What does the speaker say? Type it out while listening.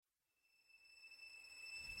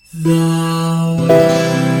The world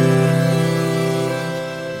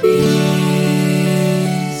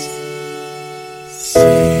is saved.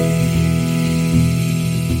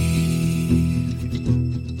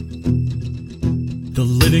 The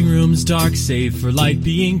living room's dark, save for light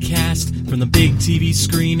being cast from the big TV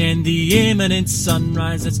screen and the imminent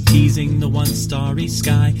sunrise that's teasing the one starry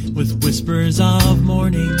sky with whispers of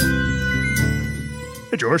morning.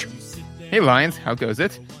 Hey, George. Hey, Lions. How goes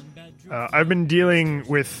it? I've been dealing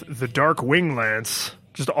with the Dark Wing Lance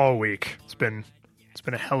just all week. It's been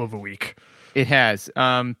a hell of a week. It has.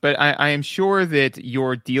 But I am sure that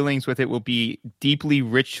your dealings with it will be deeply,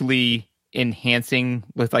 richly enhancing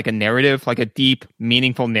with like a narrative, like a deep,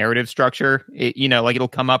 meaningful narrative structure. Like it'll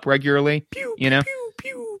come up regularly. Pew, you know?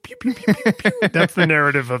 pew, pew, pew, pew, pew, pew, pew. That's the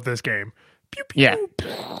narrative of this game. Pew, pew, Yeah. pew,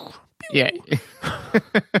 Yeah.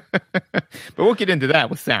 But we'll get into that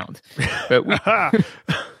with sound.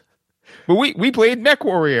 But we played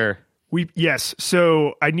MechWarrior. Yes.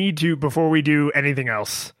 So I need to, before we do anything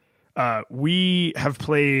else, we have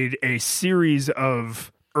played a series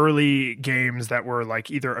of early games that were like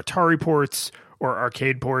either Atari ports or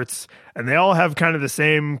arcade ports, and they all have kind of the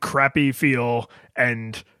same crappy feel.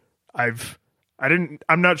 And I'm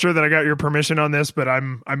not sure that I got your permission on this, but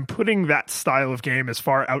I'm putting that style of game as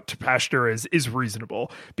far out to pasture as is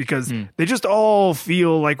reasonable, because they just all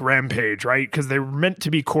feel like Rampage, right? Because they were meant to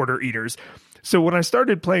be quarter eaters. So when I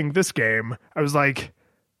started playing this game, I was like,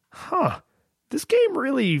 this game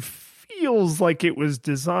really feels like it was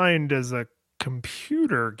designed as a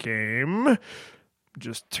computer game.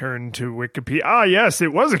 Just turn to Wikipedia. Yes,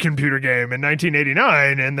 it was a computer game in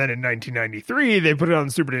 1989, and then in 1993 they put it on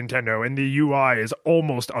Super Nintendo, and the UI is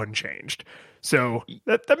almost unchanged. So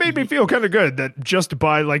that made me feel kind of good, that just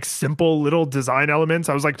by like simple little design elements,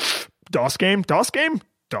 I was like, DOS game.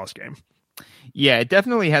 Yeah, it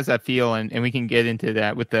definitely has that feel, and we can get into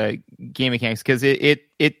that with the game mechanics, because it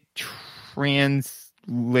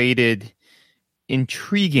translated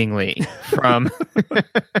intriguingly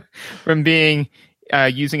from being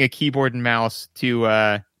using a keyboard and mouse to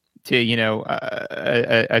a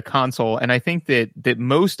console. And I think that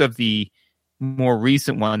most of the more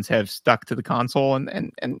recent ones have stuck to the console,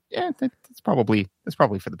 and that's probably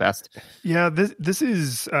for the best. Yeah, this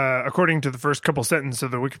is according to the first couple sentences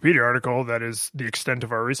of the Wikipedia article, that is the extent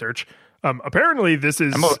of our research. Apparently, this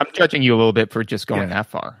is. I'm judging you a little bit for just going that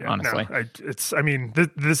far. Yeah, honestly, no,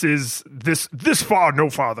 this is this far,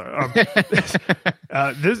 no farther. This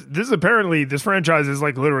apparently, this franchise is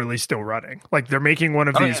like literally still running. Like they're making one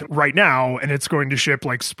of these right now, and it's going to ship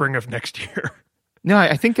like spring of next year. No,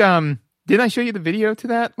 I think. Didn't I show you the video to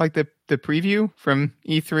that, like the preview from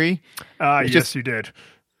E3? Yes, you did.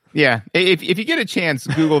 Yeah, if you get a chance,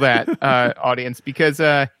 Google that, audience, because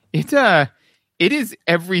it is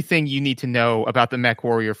everything you need to know about the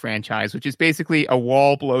MechWarrior franchise, which is basically a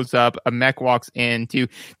wall blows up, a mech walks into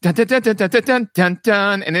dun dun dun dun dun dun dun dun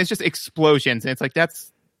dun, and it's just explosions, and it's like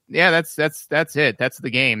that's it. That's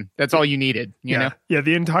the game. That's all you needed. You know? Yeah.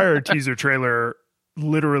 The entire teaser trailer.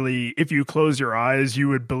 Literally, if you close your eyes, you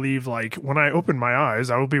would believe, like, when I open my eyes,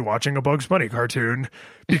 I will be watching a Bugs Bunny cartoon,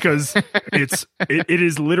 because it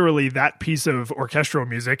is literally that piece of orchestral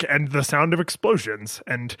music and the sound of explosions.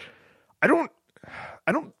 And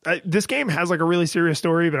this game has like a really serious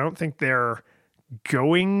story, but I don't think they're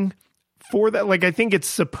going for that. Like, I think it's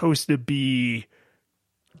supposed to be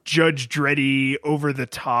Judge Dreddy, over the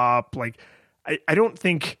top. Like, I don't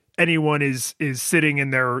think anyone is sitting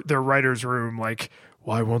in their writer's room like,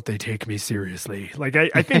 why won't they take me seriously? Like,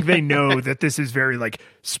 I think they know that this is very like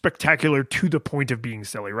spectacular to the point of being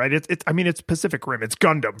silly, right? It's Pacific Rim, it's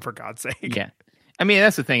Gundam, for God's sake. Yeah. I mean,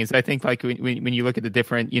 that's the thing, is I think like when you look at the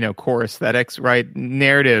different, core aesthetics, right?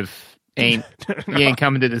 Narrative ain't, you ain't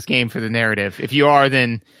coming to this game for the narrative. If you are,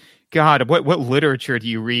 then God, what literature do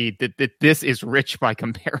you read that this is rich by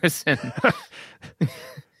comparison?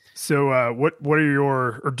 So, what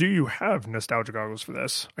are or do you have nostalgia goggles for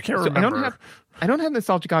this? I can't remember. I don't have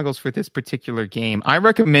nostalgia goggles for this particular game. I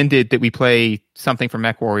recommended that we play something from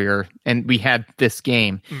MechWarrior, and we had this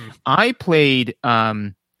game. I played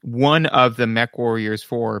one of the MechWarriors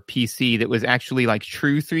for PC that was actually like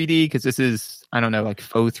true 3D, because this is, I don't know, like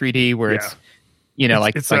faux 3D, where it's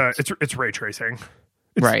it's ray tracing,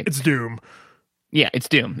 right? It's Doom. Yeah, it's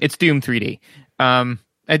Doom. It's Doom 3D.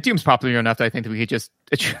 Doom's popular enough that I think that we could just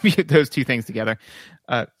attribute those two things together.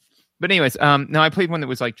 But anyways, now I played one that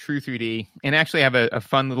was like true 3D, and actually I have a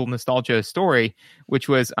fun little nostalgia story, which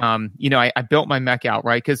was, I built my mech out,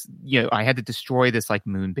 right? Because, I had to destroy this like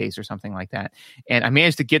moon base or something like that. And I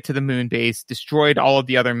managed to get to the moon base, destroyed all of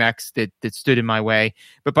the other mechs that stood in my way.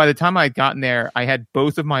 But by the time I had gotten there, I had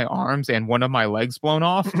both of my arms and one of my legs blown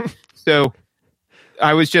off. So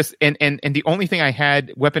I was just, and the only thing I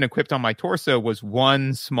had weapon equipped on my torso was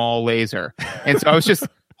one small laser. And so I was just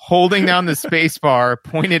holding down the space bar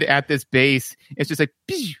pointed at this base. It's just like,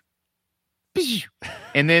 pish, pish.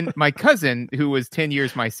 And then my cousin, who was 10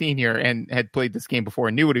 years my senior and had played this game before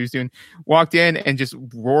and knew what he was doing, walked in and just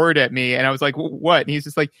roared at me. And I was like, what? And he's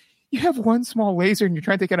just like, you have one small laser and you're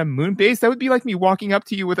trying to take out a moon base? That would be like me walking up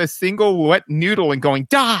to you with a single wet noodle and going,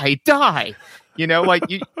 die. Like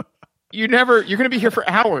you're going to be here for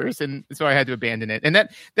hours. And so I had to abandon it. And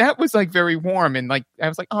that was like very warm. And like, I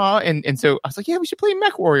was like, oh, and so I was like, yeah, we should play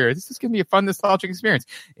Mech Warrior. This is going to be a fun nostalgic experience.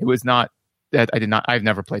 It was not that I've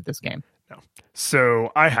never played this game. No.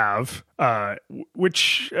 So I have,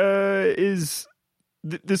 which is,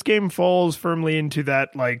 this game falls firmly into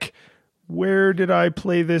that, like, where did I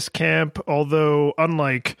play this camp? Although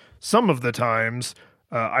unlike some of the times,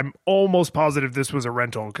 I'm almost positive this was a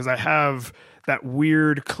rental because I have that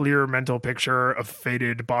weird, clear mental picture of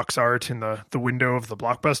faded box art in the window of the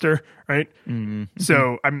Blockbuster, right? Mm-hmm.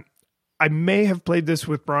 So I may have played this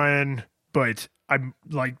with Brian, but I'm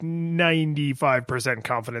like 95%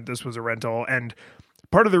 confident this was a rental. And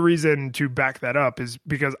part of the reason to back that up is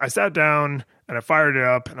because I sat down and I fired it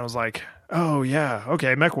up and I was like, oh yeah,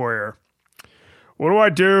 okay, Mech Warrior. What do I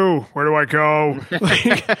do? Where do I go?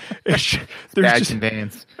 Like, there's bad just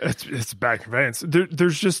conveyance. It's bad conveyance.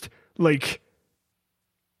 There's just like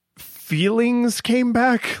feelings came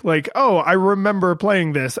back. Like, oh, I remember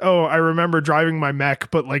playing this. Oh, I remember driving my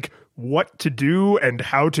mech, but like what to do and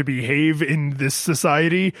how to behave in this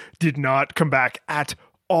society did not come back at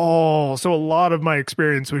all. So a lot of my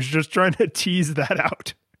experience was just trying to tease that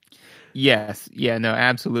out. Yes. Yeah, no,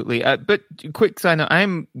 absolutely. But quick side note,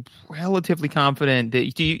 I'm relatively confident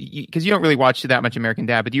that because you don't really watch that much American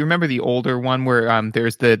Dad, but do you remember the older one where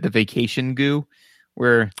there's the vacation goo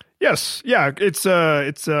where? Yes. Yeah. It's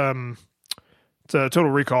a Total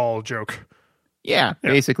Recall joke. Yeah,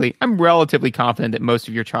 basically. I'm relatively confident that most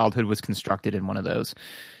of your childhood was constructed in one of those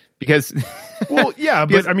because. Well, yeah,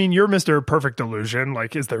 but I mean, you're Mr. Perfect Illusion.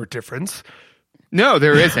 Like, is there a difference? No,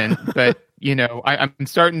 there isn't. But I'm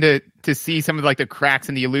starting to see some of like the cracks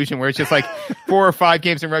in the illusion where it's just like 4 or 5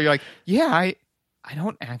 games in a row. You're like, yeah, I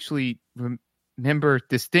don't actually remember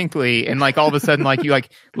distinctly. And like all of a sudden, like you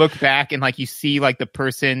like look back and like you see like the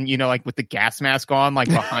person, like with the gas mask on, like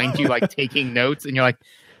behind you, like taking notes, and you're like,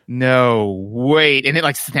 no, wait, and it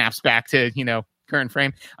like snaps back to current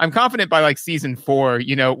frame. I'm confident by like season 4,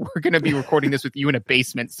 we're going to be recording this with you in a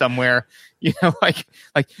basement somewhere, like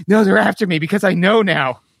no, they're after me because I know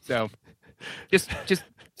now. So just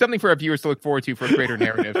something for our viewers to look forward to for a greater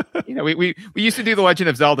narrative. We used to do the Legend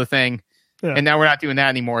of Zelda thing, and now we're not doing that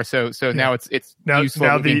anymore. So now it's now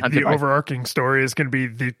the overarching story is going to be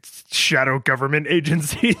the shadow government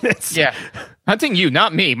agency that's hunting you,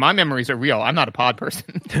 not me. My memories are real. I'm not a pod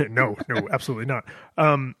person. no, absolutely not.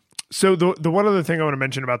 So the one other thing I want to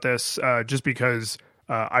mention about this, just because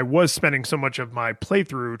I was spending so much of my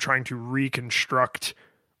playthrough trying to reconstruct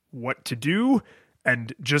what to do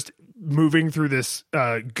and just moving through this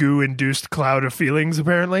goo-induced cloud of feelings,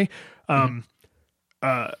 apparently.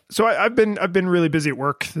 So I've been really busy at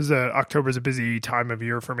work. October's a busy time of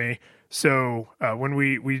year for me. So when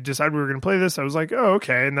we decided we were going to play this, I was like, oh,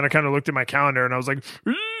 okay. And then I kind of looked at my calendar and I was like,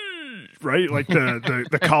 right, like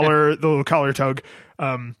the collar, the little collar tug.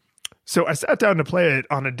 So I sat down to play it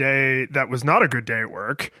on a day that was not a good day at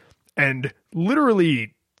work, and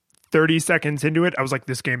literally 30 seconds into it, I was like,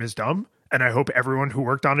 this game is dumb, and I hope everyone who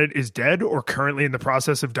worked on it is dead or currently in the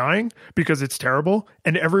process of dying because it's terrible,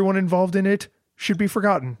 and everyone involved in it should be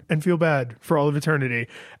forgotten and feel bad for all of eternity.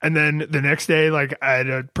 And then the next day, like, I had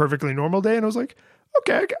a perfectly normal day, and I was like,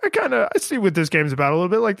 okay, I see what this game's about a little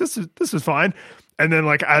bit. Like, this is fine. And then,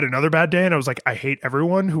 like, I had another bad day, and I was like, I hate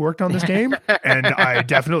everyone who worked on this game, and I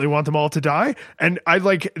definitely want them all to die. And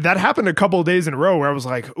that happened a couple of days in a row where I was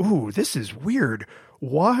like, ooh, this is weird.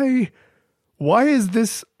 Why is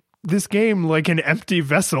this game like an empty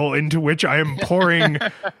vessel into which I am pouring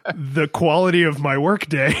the quality of my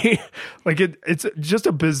workday? Like, it's just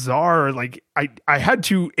a bizarre, like, I had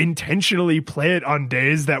to intentionally play it on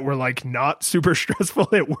days that were, like, not super stressful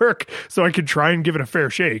at work so I could try and give it a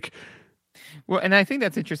fair shake. Well, and I think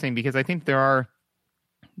that's interesting because I think there are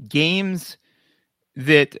games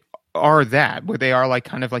that are that, where they are like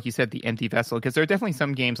kind of like you said, the empty vessel. Because there are definitely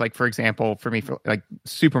some games, like for example, for me, for like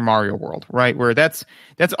Super Mario World, right, where that's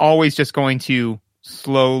always just going to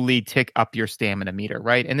slowly tick up your stamina meter,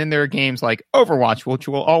 right? And then there are games like Overwatch, which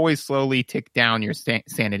will always slowly tick down your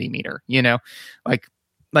sanity meter. You know, like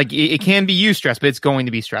it can be eustress, but it's going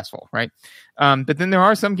to be stressful, right? But then there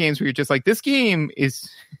are some games where you're just like, this game is.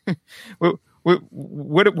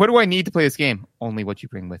 What do I need to play this game? Only what you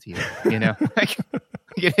bring with you, you know. Like,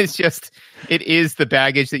 it is the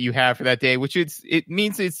baggage that you have for that day, which it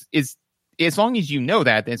means it's as long as you know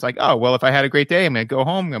that, then it's like, oh well, if I had a great day, I'm gonna go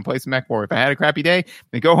home, I'm gonna play some MechWarrior. If I had a crappy day, I'm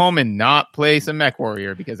gonna go home and not play some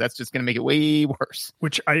MechWarrior because that's just gonna make it way worse.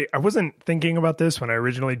 Which I wasn't thinking about this when I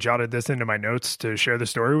originally jotted this into my notes to share the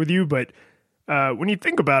story with you, but when you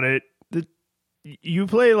think about it, you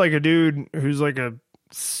play like a dude who's like a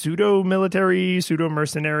pseudo-military,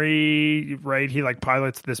 pseudo-mercenary, right? He like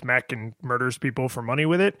pilots this mech and murders people for money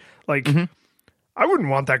with it. Like, I wouldn't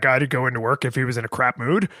want that guy to go into work if he was in a crap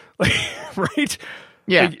mood. Like, right?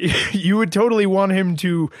 Yeah. Like, you would totally want him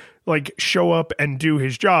to like show up and do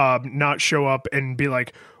his job, not show up and be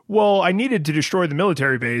like, well, I needed to destroy the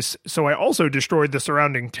military base, so I also destroyed the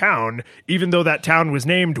surrounding town, even though that town was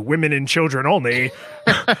named Women and Children Only.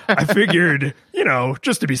 I figured, you know,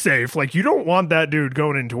 just to be safe, like, you don't want that dude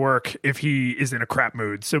going into work if he is in a crap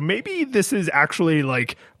mood. So maybe this is actually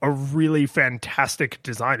like a really fantastic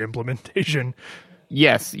design implementation.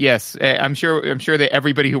 Yes. I'm sure that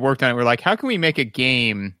everybody who worked on it were like, how can we make a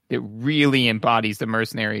game that really embodies the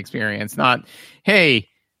mercenary experience? Not, hey,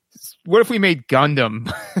 what if we made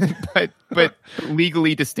Gundam, but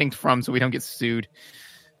legally distinct from, so we don't get sued?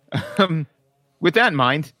 With that in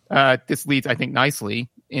mind, this leads, I think, nicely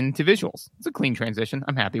into visuals. It's a clean transition.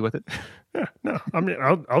 I'm happy with it. Yeah, no, I mean,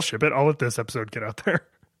 I'll ship it. I'll let this episode get out there.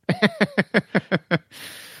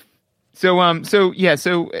 So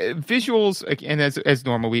visuals, and as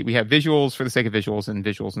normal, we have visuals for the sake of visuals and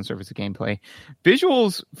visuals in service of gameplay.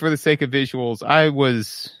 Visuals for the sake of visuals, I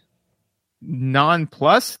was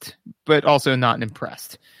nonplussed, but also not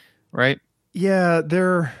impressed, right? Yeah,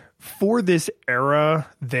 they're, for this era,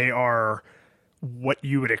 they are what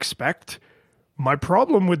you would expect. My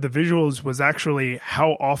problem with the visuals was actually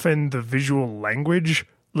how often the visual language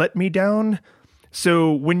let me down.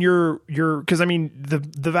 So when you're because I mean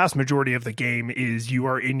the vast majority of the game is you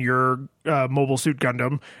are in your Mobile Suit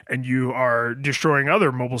Gundam and you are destroying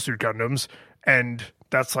other Mobile Suit Gundams, and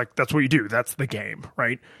that's what you do. That's the game,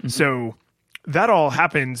 right? Mm-hmm. So that all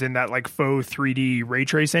happens in that like faux 3D ray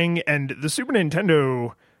tracing, and the Super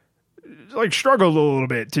Nintendo like struggled a little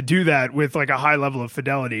bit to do that with like a high level of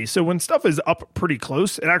fidelity. So when stuff is up pretty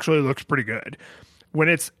close, it actually looks pretty good. When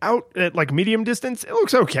it's out at like medium distance, it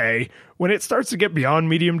looks okay. When it starts to get beyond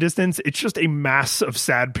medium distance, it's just a mass of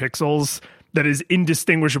sad pixels that is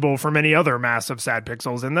indistinguishable from any other mass of sad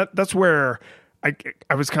pixels. And that's where I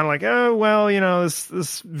was kind of like, oh, well, you know,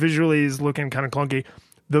 this visually is looking kind of clunky.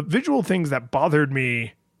 The visual things that bothered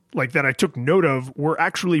me, like that I took note of, were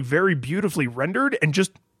actually very beautifully rendered and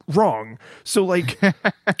just wrong. So like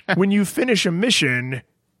when you finish a mission,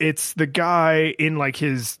 it's the guy in like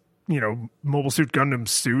his, you know, Mobile Suit Gundam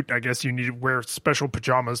suit. I guess you need to wear special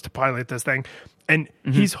pajamas to pilot this thing. And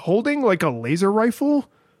he's holding like a laser rifle.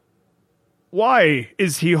 Why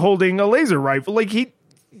is he holding a laser rifle? Like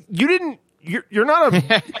you're not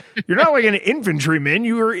like an infantryman.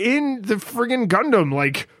 You are in the friggin' Gundam.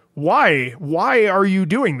 Like, why are you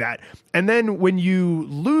doing that? And then when you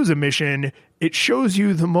lose a mission, it shows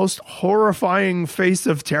you the most horrifying face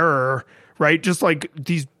of terror, right? Just like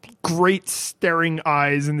these great staring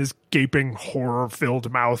eyes and this gaping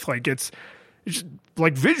horror-filled mouth. Like it's just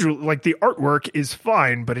like visual, like the artwork is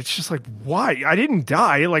fine, but it's just like, why? I didn't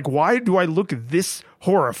die. Like, why do I look this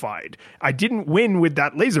horrified? I didn't win with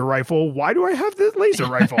that laser rifle. Why do I have this laser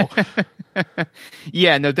rifle?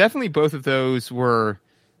 Yeah, no, definitely both of those were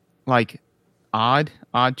like odd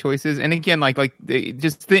choices. And again, like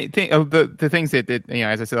the things that you know,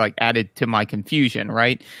 as I said, like added to my confusion,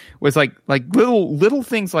 right, was like little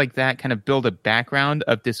things like that kind of build a background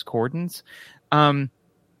of discordance. I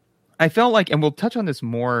felt like, and we'll touch on this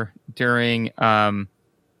more during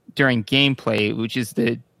gameplay, which is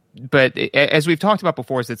but as we've talked about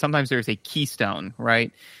before, is that sometimes there's a keystone,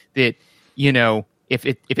 right? That, you know, if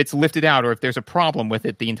it's lifted out or if there's a problem with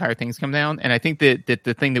it, the entire thing's come down. And I think that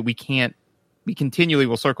the thing that we continually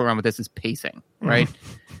will circle around with this is pacing, right?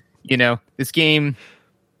 You know, this game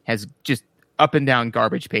has just up and down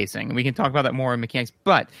garbage pacing, and we can talk about that more in mechanics.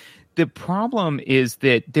 But the problem is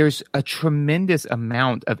that there's a tremendous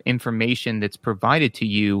amount of information that's provided to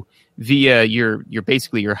you via your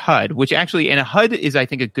basically your HUD, which actually, and a HUD is, I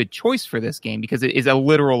think, a good choice for this game because it is a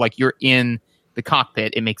literal, like, you're in the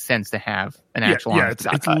cockpit. It makes sense to have an actual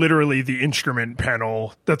it's literally the instrument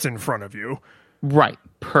panel that's in front of you. Right.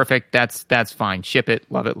 Perfect. That's fine. Ship it.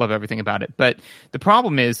 Love it. Love everything about it. But the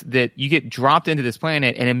problem is that you get dropped into this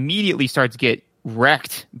planet and immediately start to get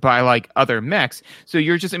wrecked by like other mechs. So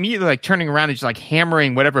you're just immediately like turning around and just like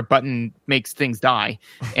hammering whatever button makes things die.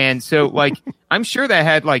 And so like, I'm sure that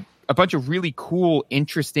had like a bunch of really cool,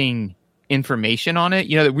 interesting information on it,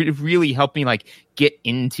 that would really help me like get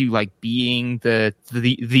into like being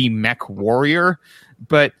the mech warrior.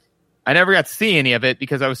 But I never got to see any of it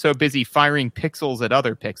because I was so busy firing pixels at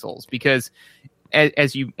other pixels. Because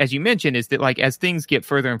as you mentioned, is that like as things get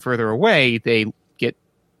further and further away, they get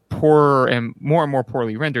poorer and more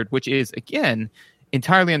poorly rendered, which is again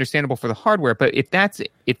entirely understandable for the hardware. But if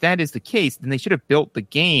that is the case, then they should have built the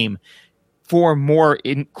game for more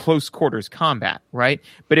in close quarters combat, right?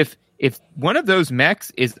 But if one of those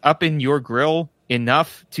mechs is up in your grill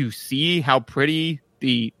enough to see how pretty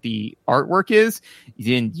the artwork is,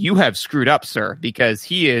 then you have screwed up, sir, because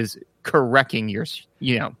he is correcting your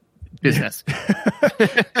business.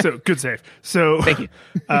 So good save. So thank you.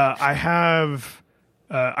 I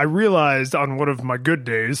realized on one of my good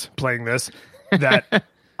days playing this that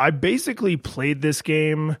I basically played this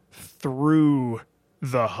game through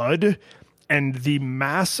the HUD, and the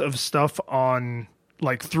mass of stuff on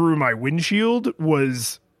like through my windshield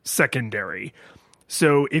was secondary.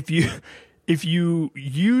 So if you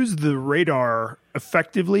use the radar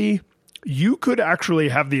effectively, you could actually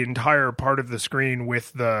have the entire part of the screen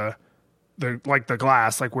with the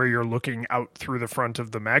glass, like where you're looking out through the front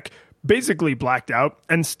of the mech, basically blacked out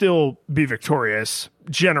and still be victorious,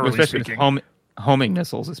 generally speaking. Homing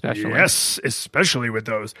missiles, especially. Yes, especially with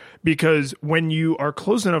those. Because when you are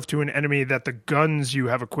close enough to an enemy that the guns you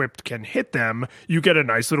have equipped can hit them, you get a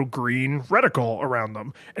nice little green reticle around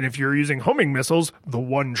them. And if you're using homing missiles, the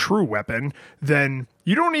one true weapon, then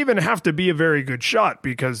you don't even have to be a very good shot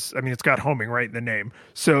because, I mean, it's got homing right in the name.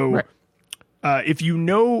 So right. If you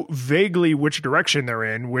know vaguely which direction they're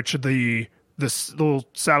in, which this little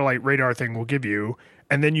satellite radar thing will give you,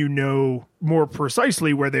 and then you know more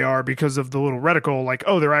precisely where they are because of the little reticle, like,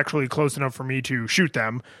 oh, they're actually close enough for me to shoot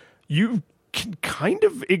them, you can kind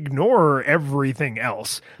of ignore everything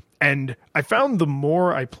else. And I found the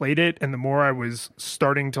more I played it and the more I was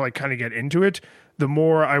starting to like kind of get into it, the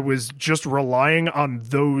more I was just relying on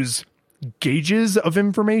those gauges of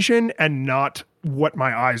information and not what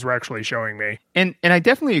my eyes were actually showing me. And I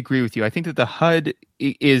definitely agree with you. I think that the HUD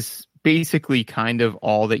is basically kind of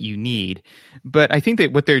all that you need. But I think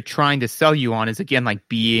that what they're trying to sell you on is, again, like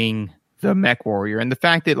being the mech warrior. And the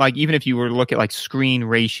fact that, like, even if you were to look at like screen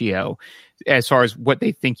ratio, as far as what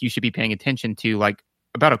they think you should be paying attention to, like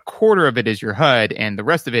about a quarter of it is your HUD and the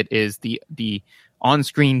rest of it is the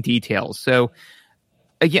on-screen details. So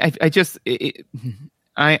again,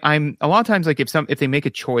 I'm a lot of times like if they make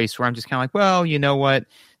a choice where I'm just kind of like, well, you know what,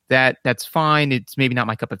 that's fine. It's maybe not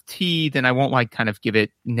my cup of tea. Then I won't like kind of give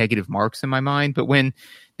it negative marks in my mind. But when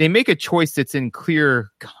they make a choice that's in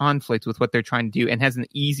clear conflict with what they're trying to do and has an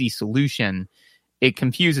easy solution, it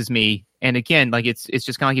confuses me. And again, like it's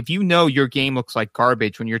just kind of like, if you know your game looks like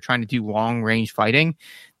garbage when you're trying to do long range fighting,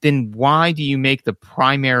 then why do you make the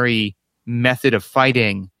primary method of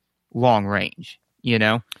fighting long range?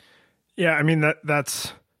 Yeah, I mean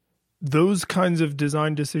that's those kinds of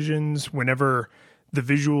design decisions, whenever the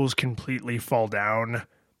visuals completely fall down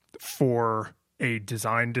for a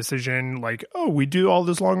design decision, like, oh, we do all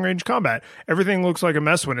this long range combat, everything looks like a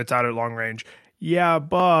mess when it's out at long range. Yeah,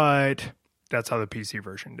 but that's how the PC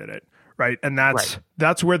version did it, right? And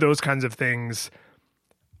that's where those kinds of things,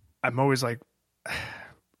 I'm always like,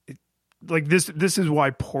 this is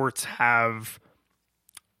why ports have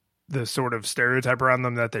the sort of stereotype around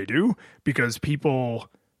them that they do, because people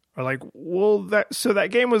are like, well, that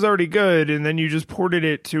game was already good, and then you just ported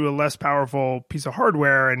it to a less powerful piece of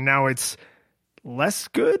hardware, and now it's less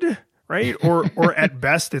good, right? Or at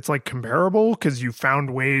best, it's like comparable because you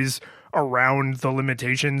found ways around the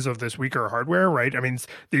limitations of this weaker hardware, right? I mean, it's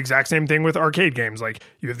the exact same thing with arcade games. Like,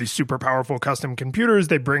 you have these super powerful custom computers,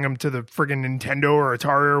 they bring them to the friggin' Nintendo or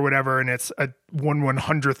Atari or whatever, and it's a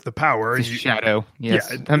 1/100th the power. It's shadow,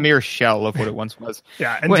 yes. Yeah, a mere shell of what it once was.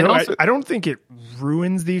 Yeah, and so also, I don't think it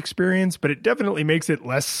ruins the experience, but it definitely makes it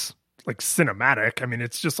less like cinematic. I mean,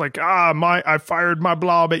 it's just like, I fired my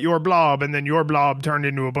blob at your blob, and then your blob turned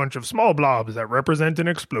into a bunch of small blobs that represent an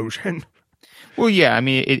explosion. Well, yeah, I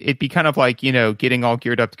mean, it'd be kind of like, getting all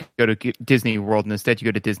geared up to go to Disney World, and instead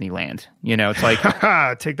you go to Disneyland. It's like...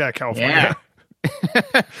 Take that, California.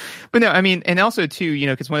 Yeah. But no, I mean, and also too,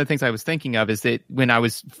 because one of the things I was thinking of is that when I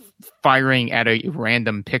was firing at a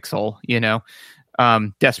random pixel,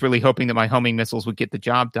 desperately hoping that my homing missiles would get the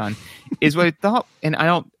job done, is what I thought. And I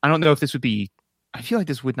don't know if this would be... I feel like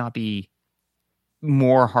this would not be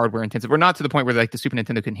more hardware intensive, or not to the point where like the Super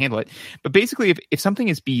Nintendo couldn't handle it. But basically, if something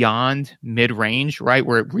is beyond mid range, right,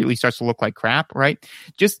 where it really starts to look like crap, right,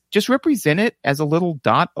 just represent it as a little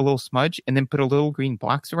dot, a little smudge, and then put a little green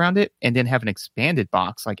box around it, and then have an expanded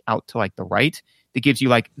box like out to like the right that gives you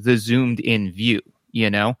like the zoomed in view,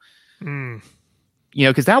 because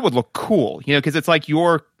that would look cool, because it's like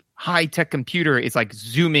your high-tech computer is like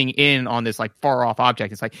zooming in on this like far off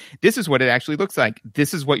object. It's like, this is what it actually looks like.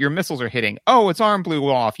 This is what your missiles are hitting. Oh, its arm blew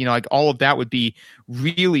off. Like all of that would be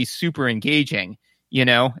really super engaging,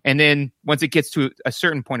 and then once it gets to a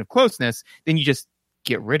certain point of closeness, then you just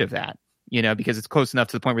get rid of that, because it's close enough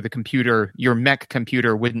to the point where the computer, your mech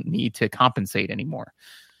computer, wouldn't need to compensate anymore.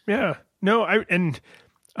 Yeah, no, I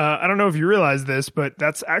don't know if you realize this, but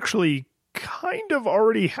that's actually kind of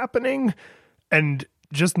already happening, and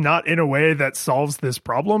just not in a way that solves this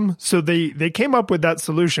problem. So they came up with that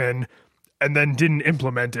solution and then didn't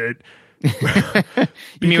implement it.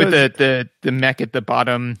 You mean with the mech at the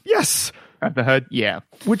bottom? Yes. Of the HUD? Yeah.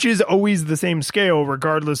 Which is always the same scale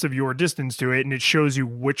regardless of your distance to it, and it shows you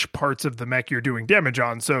which parts of the mech you're doing damage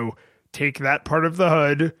on. So take that part of the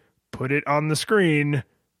HUD, put it on the screen,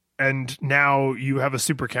 and now you have a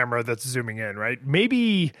super camera that's zooming in, right?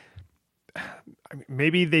 Maybe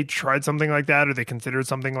they tried something like that, or they considered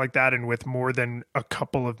something like that, and with more than a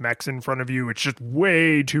couple of mechs in front of you, it's just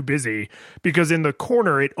way too busy, because in the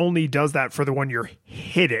corner, it only does that for the one you're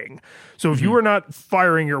hitting. So if you are not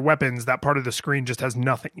firing your weapons, that part of the screen just has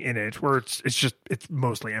nothing in it, where it's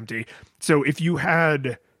mostly empty. So if you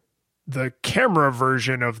had the camera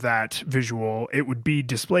version of that visual, it would be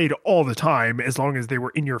displayed all the time as long as they were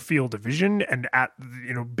in your field of vision and at,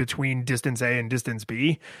 between distance A and distance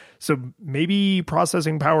B. So maybe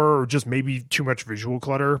processing power, or just maybe too much visual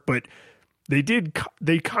clutter, but they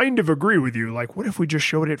kind of agree with you. Like, what if we just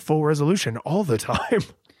showed it full resolution all the time?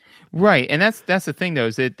 Right. And that's the thing, though,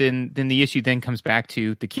 is that then the issue then comes back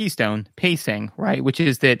to the keystone pacing, right? Which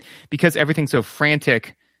is that because everything's so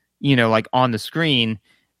frantic, like on the screen,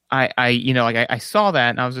 I saw that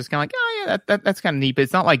and I was just kind of like, oh yeah, that's kind of neat, but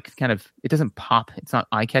it's not like it doesn't pop. It's not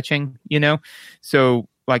eye catching, So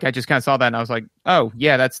like, I just kind of saw that and I was like, oh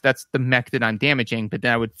yeah, that's the mech that I'm damaging. But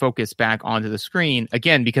then I would focus back onto the screen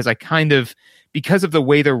again, because because of the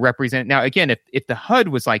way they're represented. Now, again, if the HUD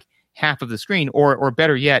was like half of the screen, or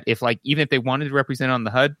better yet, even if they wanted to represent on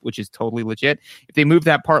the HUD, which is totally legit, if they moved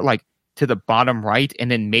that part like to the bottom right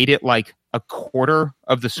and then made it like a quarter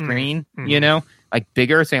of the screen, like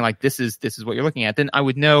bigger, saying like this is what you're looking at, then I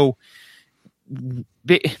would know.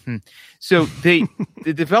 So the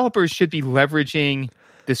developers should be leveraging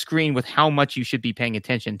the screen with how much you should be paying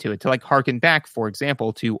attention to it, to like harken back, for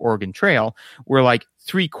example, to Oregon Trail, where like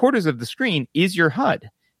 3/4 of the screen is your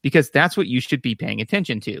HUD, because that's what you should be paying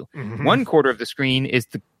attention to. 1/4 of the screen is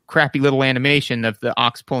the crappy little animation of the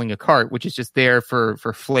ox pulling a cart, which is just there for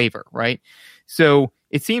flavor, right? So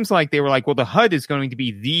it seems like they were like, well, the HUD is going to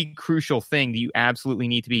be the crucial thing that you absolutely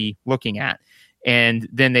need to be looking at. And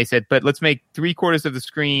then they said, but let's make 3/4 of the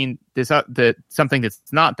screen something that's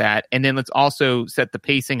not that. And then let's also set the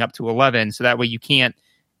pacing up to 11. So that way you can't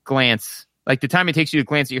glance, like the time it takes you to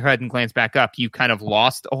glance at your HUD and glance back up, you kind of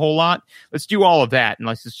lost a whole lot. Let's do all of that. And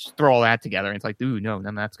let's just throw all that together. And it's like, ooh, no,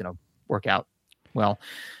 none of that's going to work out well.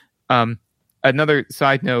 Another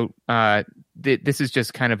side note, this is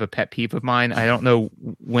just kind of a pet peeve of mine. I don't know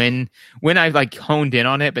when I've like honed in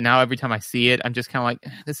on it, but now every time I see it, I'm just kind of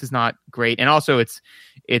like, this is not great. And also it's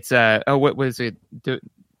what was it?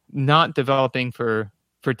 Not developing for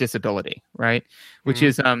disability, right? Which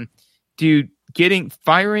is, dude,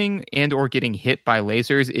 firing and or getting hit by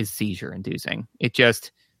lasers is seizure inducing. It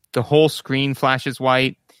just, the whole screen flashes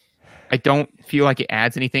white. I don't feel like it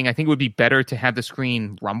adds anything. I think it would be better to have the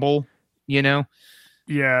screen rumble,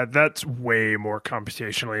 Yeah, that's way more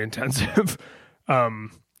computationally intensive.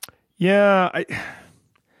 Yeah,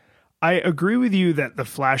 I agree with you that the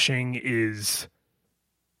flashing is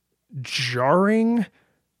jarring,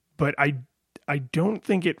 but I don't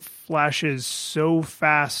think it flashes so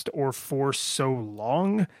fast or for so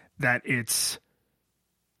long that it's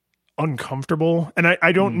uncomfortable. And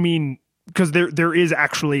I don't mean, because there is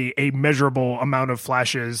actually a measurable amount of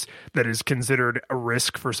flashes that is considered a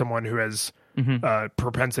risk for someone who has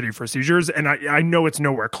propensity for seizures. And I know it's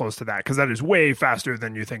nowhere close to that, because that is way faster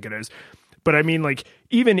than you think it is. But I mean, like,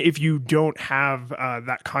 even if you don't have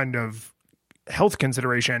that kind of health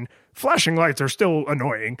consideration, flashing lights are still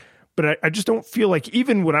annoying. But I just don't feel like,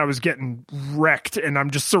 even when I was getting wrecked and I'm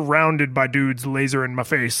just surrounded by dudes laser in my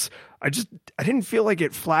face, I didn't feel like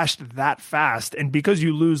it flashed that fast. And because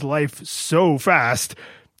you lose life so fast,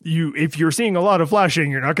 if you're seeing a lot of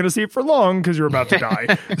flashing, you're not going to see it for long because you're about to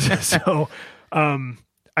die. So,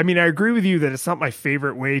 I mean, I agree with you that it's not my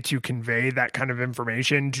favorite way to convey that kind of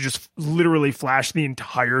information, to just literally flash the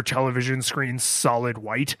entire television screen solid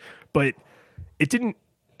white. But it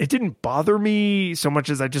didn't bother me so much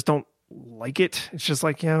as I just don't like it. It's just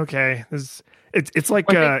like, yeah, okay. It's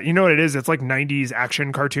like, you know what it is? It's like 90s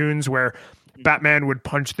action cartoons where Batman would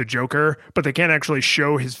punch the Joker, but they can't actually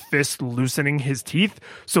show his fist loosening his teeth.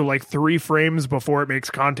 So like 3 frames before it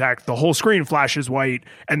makes contact, the whole screen flashes white.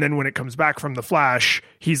 And then when it comes back from the flash,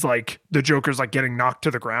 the Joker's like getting knocked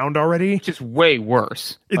to the ground already. It's just way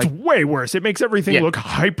worse. It's way worse. It makes everything look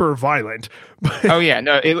hyper violent. Oh yeah.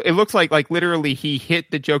 No, it looks like literally he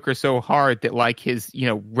hit the Joker so hard that like his,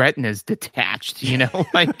 retina's detached,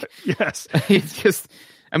 like, yes. It's just,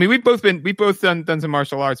 I mean, we've both done some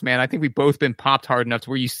martial arts, man. I think we've both been popped hard enough to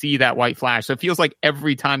where you see that white flash. So it feels like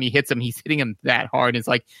every time he hits him, he's hitting him that hard. It's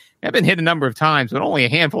like, I've been hit a number of times, but only a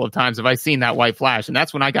handful of times have I seen that white flash. And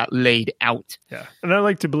that's when I got laid out. Yeah. And I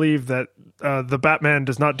like to believe that the Batman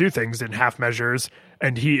does not do things in half measures,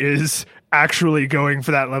 and he is actually going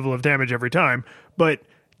for that level of damage every time. But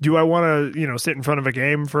do I want to, sit in front of a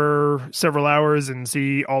game for several hours and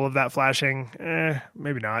see all of that flashing?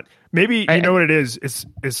 Maybe not. Maybe, what it is?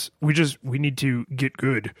 It's we need to get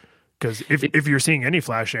good. Because if you're seeing any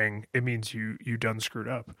flashing, it means you done screwed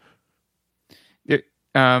up. If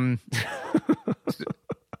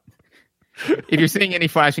you're seeing any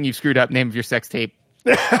flashing, you've screwed up. Name of your sex tape.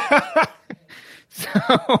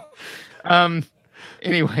 So,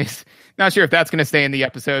 anyways. Not sure if that's going to stay in the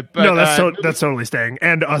episode, but no, that's totally staying.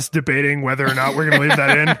 And us debating whether or not we're going to leave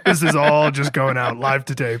that in. This is all just going out live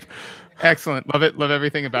to tape. Excellent, love it, love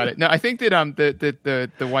everything about it. No, I think that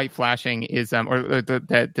the white flashing is or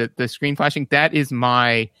the screen flashing, that is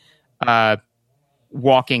my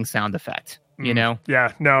walking sound effect.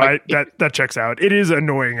 Yeah, no, that checks out. It is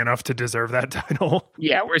annoying enough to deserve that title.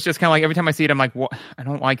 Yeah, where it's just kind of like every time I see it, I'm like, what? I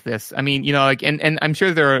don't like this. I mean, and I'm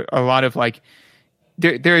sure there are a lot of like.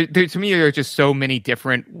 There, to me, there are just so many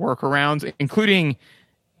different workarounds, including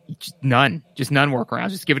none workarounds.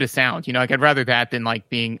 Just give it a sound. I'd rather that than like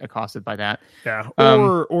being accosted by that. Yeah,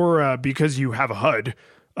 or because you have a HUD,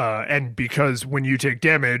 and because when you take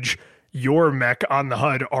damage, your mech on the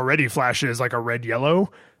HUD already flashes like a red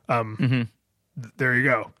yellow. There you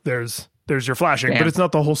go. There's your flashing, but it's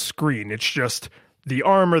not the whole screen. It's just the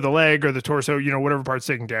arm or the leg or the torso. Whatever part's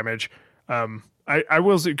taking damage. I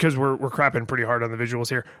will say, because we're crapping pretty hard on the visuals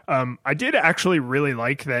here. I did actually really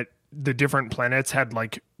like that the different planets had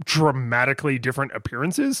like dramatically different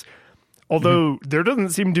appearances, although there doesn't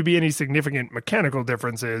seem to be any significant mechanical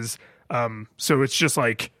differences. So it's just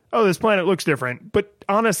like, oh, this planet looks different. But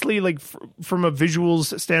honestly, like from a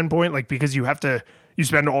visuals standpoint, like because you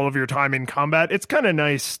spend all of your time in combat, it's kind of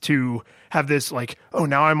nice to have this like, oh,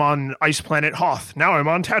 now I'm on ice planet Hoth. Now I'm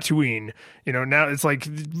on Tatooine. Now it's like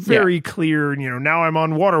very clear. Now I'm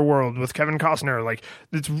on Waterworld with Kevin Costner. Like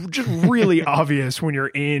it's just really obvious when you're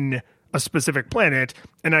in a specific planet.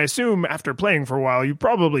 And I assume after playing for a while, you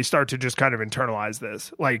probably start to just kind of internalize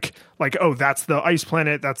this. Like, oh, that's the ice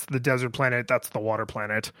planet. That's the desert planet. That's the water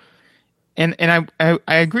planet. And I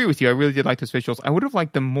agree with you. I really did like those visuals. I would have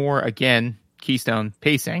liked them more, again, Keystone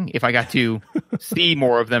pacing, if I got to see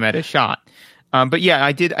more of them at a shot. But yeah,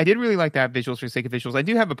 I did really like that visuals for the sake of visuals. I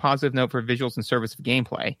do have a positive note for visuals in service of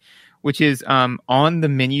gameplay, which is on the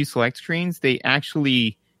menu select screens, they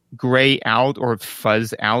actually gray out or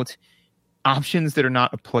fuzz out options that are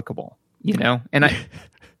not applicable, and I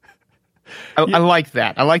like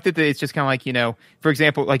that. I like that it's just kind of like, for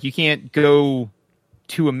example, like you can't go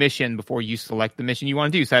to a mission before you select the mission you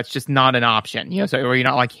want to do. So that's just not an option, so, or you're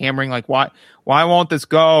not like hammering, like, why won't this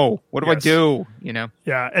go? What do I do?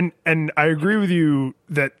 Yeah. And I agree with you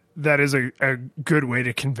that is a good way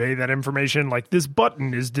to convey that information. Like this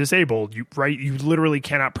button is disabled, right? You literally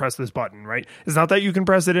cannot press this button, right? It's not that you can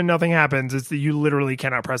press it and nothing happens. It's that you literally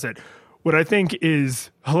cannot press it. What I think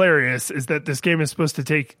is hilarious is that this game is supposed to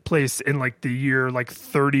take place in like the year like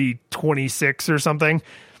 3026 or something.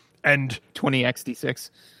 And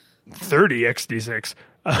 20XD6. 30XD6.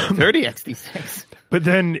 30XD6. But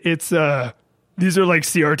then it's these are like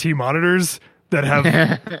CRT monitors,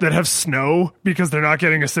 that have snow because they're not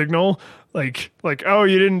getting a signal. Like, oh,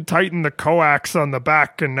 you didn't tighten the coax on the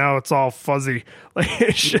back and now it's all fuzzy. Like,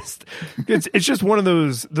 it's just one of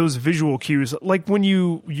those visual cues. Like when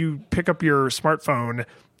you pick up your smartphone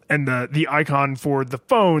and the icon for the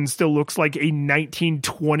phone still looks like a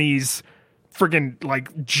 1920s friggin'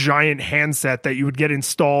 like giant handset that you would get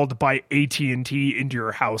installed by AT&T into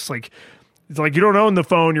your house. Like, it's like you don't own the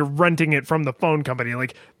phone, you're renting it from the phone company.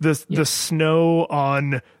 Like the snow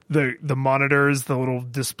on the monitors, the little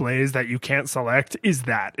displays that you can't select is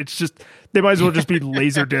that. It's just, they might as well just be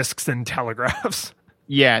laser discs and telegraphs.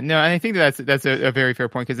 Yeah, no, and I think that's a very fair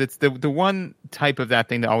point, because it's the one type of that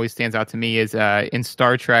thing that always stands out to me is in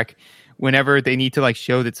Star Trek, whenever they need to like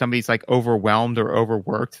show that somebody's like overwhelmed or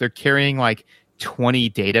overworked, they're carrying like 20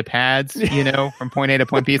 data pads, you know, from point A to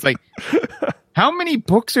point B. It's like, how many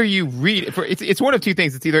books are you reading? It's one of two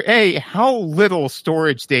things. It's either A, how little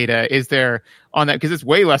storage data is there on that, because it's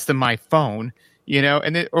way less than my phone, you know,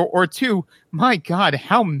 and then, or two, my God,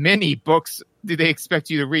 how many books do they expect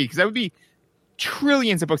you to read? Because that would be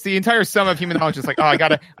trillions of books. The entire sum of human knowledge is like, oh, I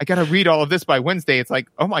gotta read all of this by Wednesday. It's like,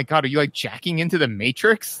 oh my God, are you like jacking into the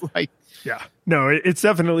Matrix? Like, yeah, no, it's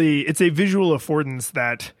definitely, it's a visual affordance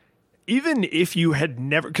that even if you had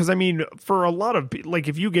never, because I mean, for a lot of, like,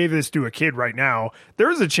 if you gave this to a kid right now,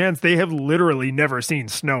 there is a chance they have literally never seen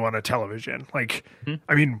snow on a television. Like,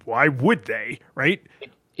 I mean, why would they, right?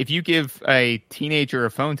 If you give a teenager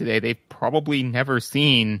a phone today, they've probably never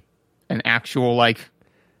seen an actual, like,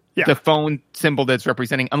 the phone symbol that's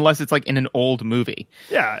representing, unless it's like in an old movie.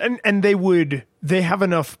 Yeah, and they have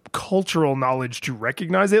enough cultural knowledge to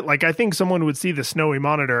recognize it. Like, I think someone would see the snowy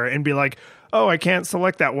monitor and be like, oh, I can't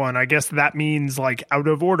select that one. I guess that means like out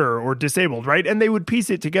of order or disabled, right? And they would piece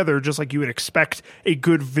it together just like you would expect a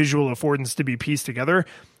good visual affordance to be pieced together.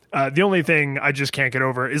 The only thing I just can't get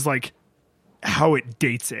over is like how it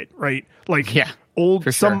dates it, right? Like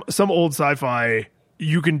some old sci-fi,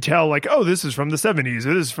 you can tell like, oh, this is from the 70s,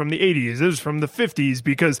 or this is from the 80s, this is from the 50s,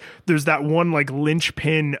 because there's that one like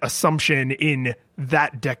linchpin assumption in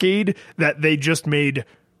that decade that they just made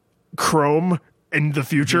Chrome in the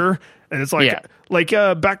future. And it's like,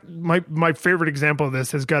 back, my favorite example of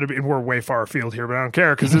this has got to be, and we're way far afield here, but I don't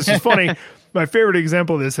care because this is funny. My favorite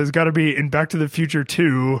example of this has got to be in Back to the Future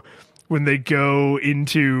 2, when they go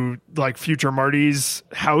into like future Marty's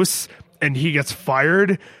house and he gets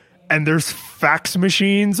fired, and there's fax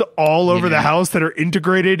machines all over the house that are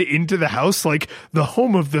integrated into the house. Like, the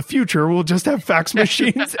home of the future will just have fax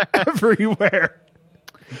machines everywhere.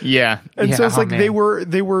 Yeah. And so it's like they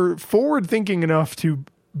were forward thinking enough to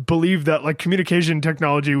believe that like communication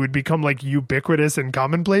technology would become like ubiquitous and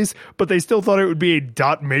commonplace, but they still thought it would be a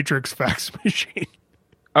dot matrix fax machine.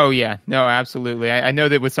 Oh yeah, no, absolutely. I know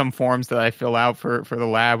that with some forms that I fill out for the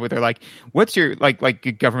lab, where they're like, "What's your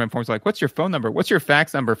like government forms like? What's your phone number? What's your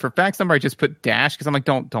fax number?" For fax number, I just put dash because I'm like,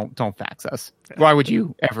 don't fax us. Why would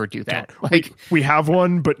you ever do that? Like, we have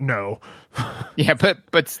one, but no. Yeah,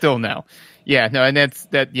 but still no. Yeah, no, and that's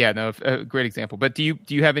a great example. But do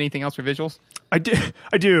you have anything else for visuals? I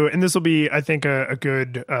do, and this will be, I think, a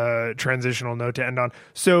good transitional note to end on.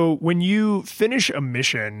 So when you finish a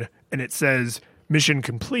mission and it says mission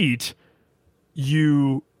complete,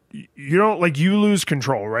 you don't, like, you lose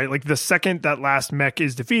control, right? Like, the second that last mech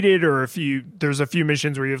is defeated, or there's a few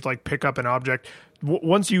missions where you have to like pick up an object.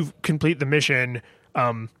 Once you complete the mission,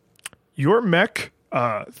 your mech,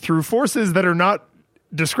 through forces that are not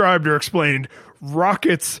described or explained,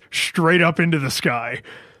 rockets straight up into the sky.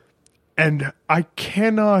 And I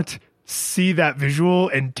cannot see that visual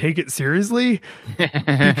and take it seriously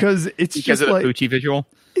because it's because just of the like Poochie visual.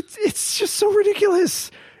 It's just so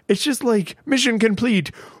ridiculous. It's just like mission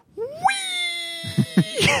complete.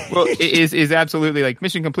 Well, it is absolutely like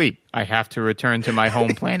mission complete. I have to return to my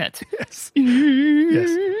home planet. Yes.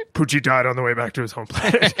 Poochie died on the way back to his home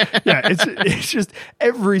planet. Yeah, it's just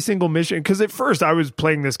every single mission. Because at first I was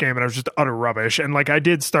playing this game and I was just utter rubbish, and like I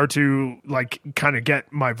did start to like kind of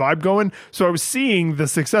get my vibe going. So I was seeing the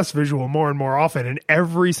success visual more and more often, and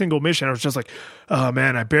every single mission I was just like, oh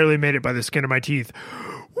man, I barely made it by the skin of my teeth.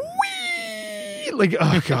 Like,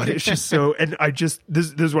 oh god, it's just so, and I just,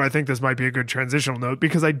 this is why I think this might be a good transitional note,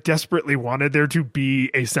 because I desperately wanted there to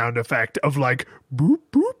be a sound effect of like boop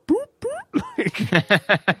boop boop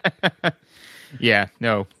boop. Like, yeah,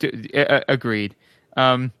 no, agreed.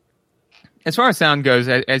 As far as sound goes,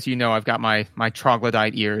 as you know, I've got my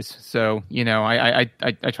troglodyte ears, so you know, I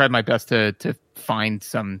tried my best to find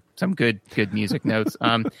some good music notes.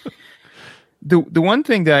 The one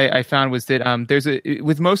thing that I found was that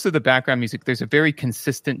with most of the background music, there's a very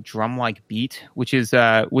consistent drum-like beat, which is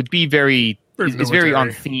would be very is very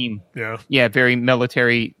on theme. Yeah, very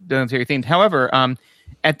military themed. However,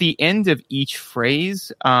 at the end of each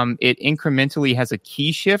phrase, it incrementally has a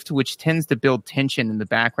key shift, which tends to build tension in the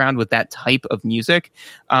background with that type of music,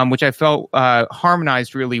 which I felt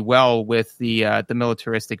harmonized really well with the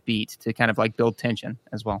militaristic beat to kind of like build tension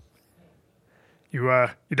as well. You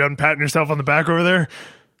done patting yourself on the back over there?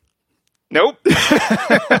 Nope.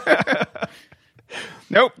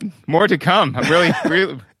 Nope. More to come. I'm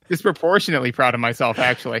really disproportionately proud of myself,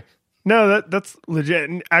 actually. No, that's legit.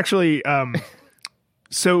 And actually,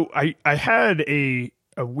 so I had a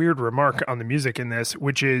weird remark on the music in this,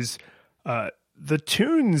 which is the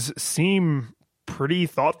tunes seem pretty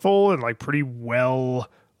thoughtful and like pretty well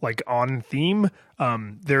like on theme.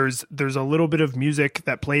 There's a little bit of music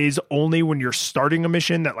that plays only when you're starting a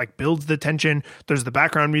mission that like builds the tension. There's the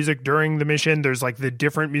background music during the mission. There's like the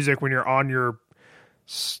different music when you're on your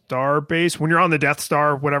star base, when you're on the Death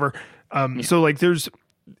Star, whatever. So like there's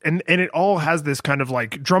and it all has this kind of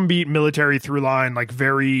like drum beat military through line, like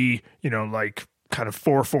very, like kind of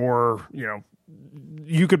 4/4,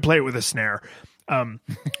 you could play it with a snare.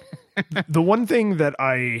 The one thing that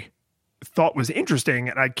I thought was interesting,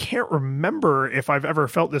 and I can't remember if I've ever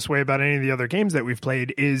felt this way about any of the other games that we've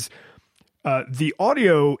played, is the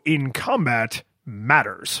audio in combat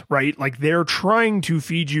matters, right? Like they're trying to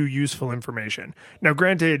feed you useful information. Now,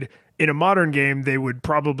 granted, in a modern game, they would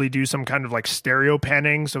probably do some kind of like stereo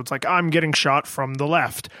panning. So it's like, I'm getting shot from the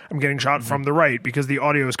left. I'm getting shot from the right because the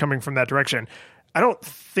audio is coming from that direction. I don't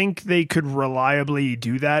think they could reliably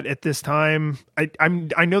do that at this time.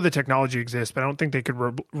 I know the technology exists, but I don't think they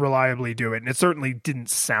could reliably do it. And it certainly didn't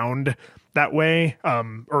sound that way,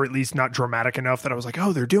 or at least not dramatic enough that I was like,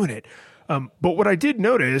 oh, they're doing it. But what I did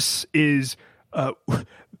notice is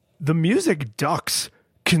the music ducks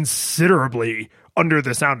considerably under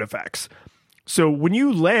the sound effects. So when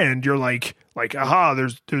you land, you're like, aha,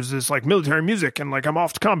 there's this like military music and like I'm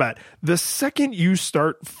off to combat. The second you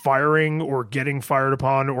start firing or getting fired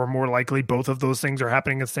upon, or more likely both of those things are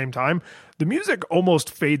happening at the same time, the music almost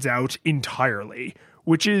fades out entirely,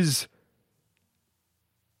 which is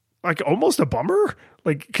like almost a bummer,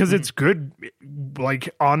 like because it's good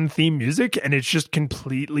like on theme music and it's just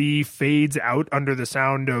completely fades out under the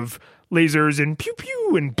sound of lasers and pew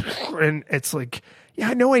pew and it's like, yeah,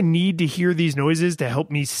 I know I need to hear these noises to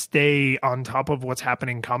help me stay on top of what's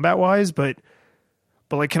happening combat wise, but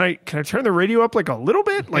like can I turn the radio up like a little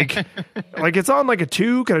bit, like like it's on like a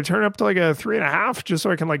 2, can I turn it up to like a 3.5 just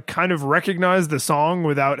so I can like kind of recognize the song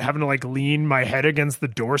without having to like lean my head against the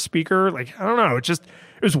door speaker? Like I don't know, it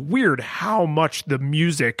was weird how much the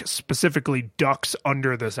music specifically ducks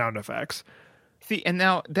under the sound effects. See, and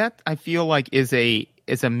now that I feel like is a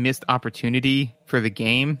missed opportunity for the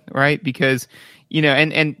game, right? Because,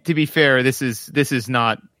 and to be fair, this is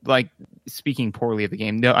not like speaking poorly of the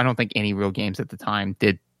game. No, I don't think any real games at the time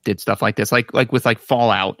did stuff like this, like with like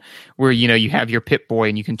Fallout, where, you have your Pip-Boy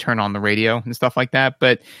and you can turn on the radio and stuff like that.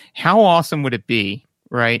 But how awesome would it be,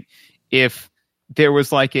 right, if there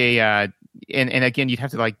was like a and again, you'd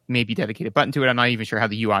have to like maybe dedicate a button to it. I'm not even sure how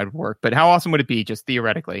the UI would work, but how awesome would it be, just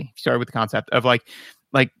theoretically, started with the concept of like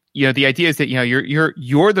the idea is that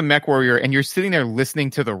you're the mech warrior and you're sitting there listening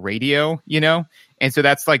to the radio, and so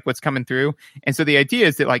that's like what's coming through. And so the idea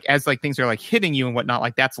is that like as like things are like hitting you and whatnot,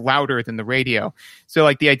 like that's louder than the radio. So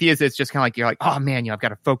like the idea is that it's just kind of like you're like, oh man, I've got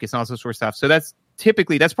to focus and all this sort of stuff. So that's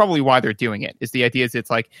probably why they're doing it. Is the idea is it's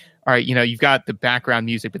like, all right, you've got the background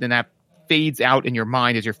music, but then that fades out in your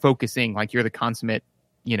mind as you're focusing, like you're the consummate,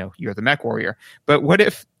 you're the mech warrior. But what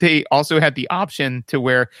if they also had the option to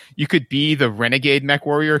where you could be the renegade mech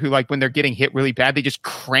warrior who, like, when they're getting hit really bad, they just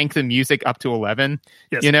crank the music up to 11?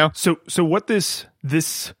 Yes. So what this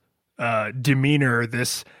demeanor,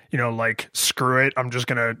 this, like, screw it, I'm just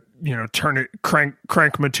gonna, turn it,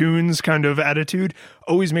 crank my tunes kind of attitude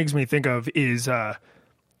always makes me think of is, I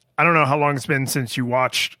don't know how long it's been since you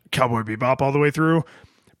watched Cowboy Bebop all the way through,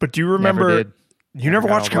 but do you remember? You never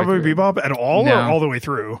watched Cowboy Bebop at all, no. Or all the way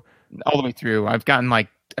through? All the way through. I've gotten like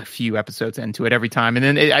a few episodes into it every time, and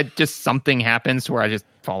then just something happens to where I just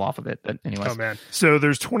fall off of it. But anyways. Oh man! So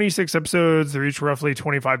there's 26 episodes. They're each roughly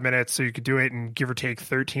 25 minutes, so you could do it in give or take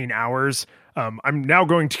 13 hours. I'm now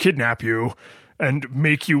going to kidnap you and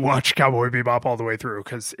make you watch Cowboy Bebop all the way through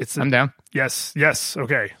because it's. I'm down. Yes.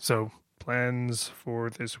 Okay. So plans for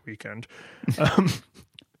this weekend.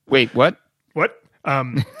 Wait, what? What?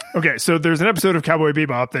 Okay, so there's an episode of Cowboy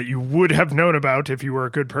Bebop that you would have known about if you were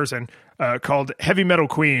a good person, called Heavy Metal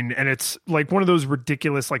Queen, and it's like one of those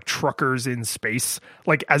ridiculous like truckers in space,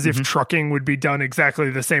 like as if trucking would be done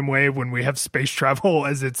exactly the same way when we have space travel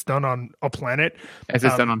as it's done on a planet, as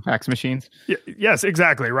it's done on fax machines. Yes,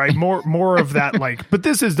 exactly, right. More of that, like, but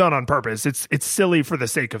this is done on purpose. It's silly for the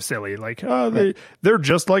sake of silly, like, oh, they're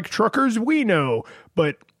just like truckers we know.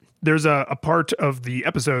 But there's a part of the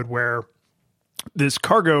episode where this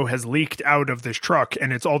cargo has leaked out of this truck,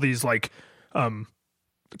 and it's all these like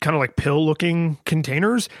kind of like pill looking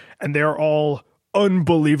containers, and they're all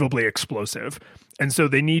unbelievably explosive. And so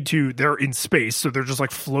they're in space, so they're just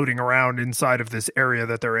like floating around inside of this area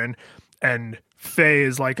that they're in. And Faye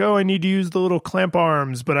is like, oh, I need to use the little clamp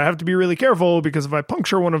arms, but I have to be really careful because if I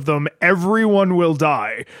puncture one of them, everyone will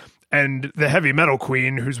die. And the Heavy Metal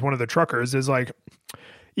Queen, who's one of the truckers, is like,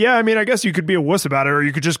 yeah, I mean, I guess you could be a wuss about it, or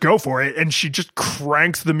you could just go for it. And she just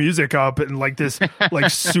cranks the music up and like this like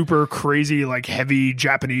super crazy, like heavy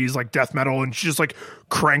Japanese like death metal. And she just like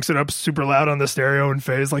cranks it up super loud on the stereo, and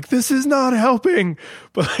Faye's like, this is not helping.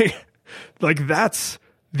 But like that's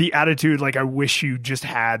the attitude like I wish you just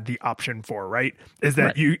had the option for, right? Is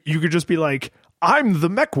that you could just be like, I'm the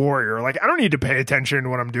mech warrior. Like, I don't need to pay attention to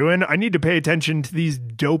what I'm doing. I need to pay attention to these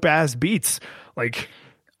dope ass beats. Like,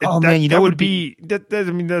 oh man, that would be that. I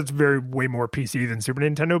mean, that's way more PC than Super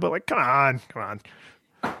Nintendo. But like, come on.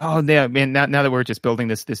 Oh yeah, man. Now that we're just building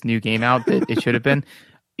this new game out that it should have been.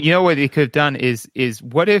 You know what it could have done is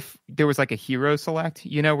what if there was like a hero select,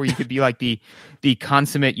 you know, where you could be like the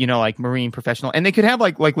consummate, you know, like Marine professional, and they could have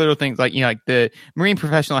like little things like, you know, like the Marine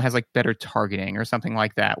professional has like better targeting or something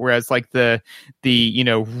like that. Whereas like the you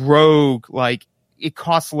know, rogue, like it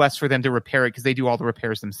costs less for them to repair it because they do all the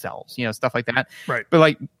repairs themselves, you know, stuff like that. Right. But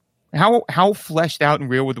like how fleshed out and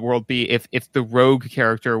real would the world be if the rogue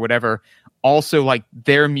character or whatever also like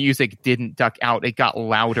their music didn't duck out, it got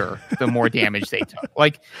louder the more damage they took.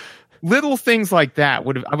 Like little things like that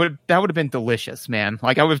would have been delicious, man.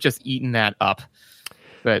 Like I would have just eaten that up.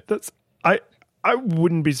 But I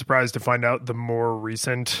wouldn't be surprised to find out the more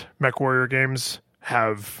recent MechWarrior games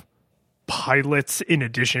have pilots in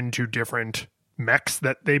addition to different mechs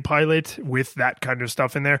that they pilot with that kind of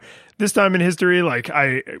stuff in there. This time in history, like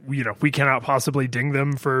we cannot possibly ding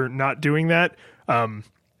them for not doing that.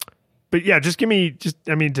 But yeah, just give me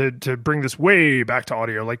to bring this way back to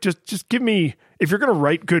audio, like just give me, if you're going to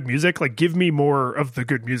write good music, like give me more of the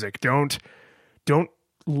good music. Don't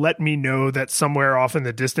let me know that somewhere off in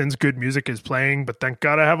the distance good music is playing, but thank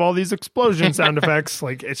God I have all these explosion sound effects.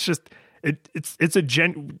 Like it's just it's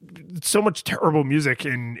so much terrible music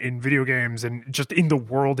in video games and just in the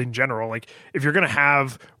world in general. Like if you're going to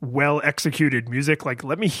have well executed music, like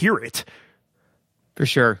let me hear it. For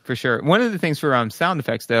sure. One of the things for sound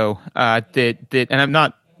effects, though, that and I'm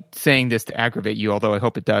not saying this to aggravate you, although I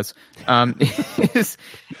hope it does, is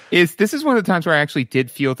this is one of the times where I actually did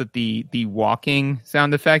feel that the walking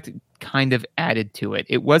sound effect kind of added to it.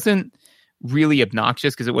 It wasn't really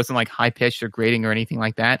obnoxious because it wasn't like high pitched or grating or anything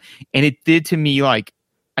like that, and it did to me like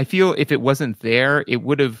I feel if it wasn't there, it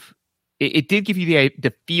would have. It did give you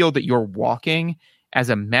the feel that you're walking as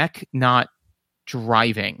a mech, not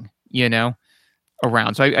driving. You know.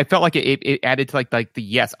 Around, so I felt like it added to like the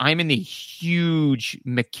yes, I'm in the huge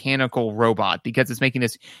mechanical robot because it's making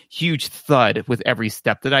this huge thud with every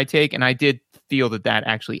step that I take, and I did feel that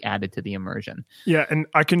actually added to the immersion. Yeah, and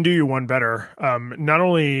I can do you one better. Not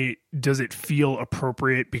only does it feel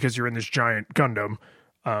appropriate because you're in this giant Gundam,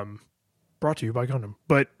 brought to you by Gundam,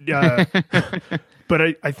 but but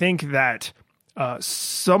I think that.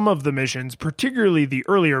 Some of the missions, particularly the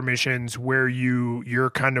earlier missions where you're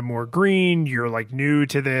kind of more green, you're like new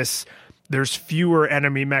to this, there's fewer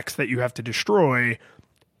enemy mechs that you have to destroy.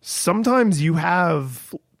 Sometimes you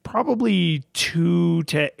have probably 2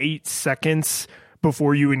 to 8 seconds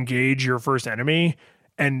before you engage your first enemy.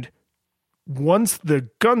 And once the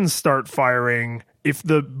guns start firing, if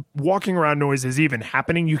the walking around noise is even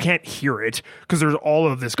happening, you can't hear it because there's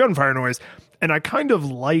all of this gunfire noise. And I kind of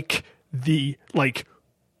like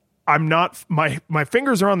I'm not, my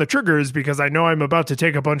fingers are on the triggers because I know I'm about to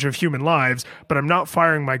take a bunch of human lives, but I'm not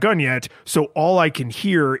firing my gun yet. So all I can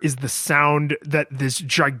hear is the sound that this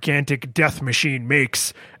gigantic death machine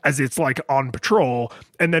makes as it's like on patrol.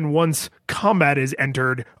 And then once combat is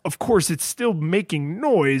entered, of course it's still making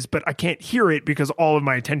noise, but I can't hear it because all of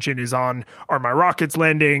my attention is on, are my rockets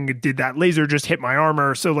landing? Did that laser just hit my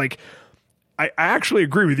armor? So like, I actually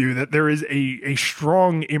agree with you that there is a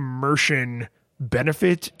strong immersion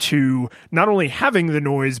benefit to not only having the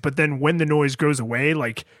noise, but then when the noise goes away,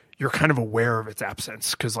 like you're kind of aware of its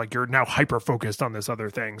absence because like you're now hyper focused on this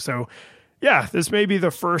other thing. So yeah, this may be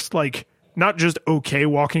the first, like, not just okay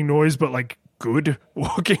walking noise, but like good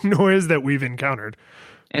walking noise that we've encountered.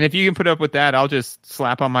 And if you can put up with that, I'll just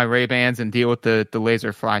slap on my Ray-Bans and deal with the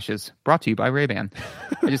laser flashes. Brought to you by Ray-Ban.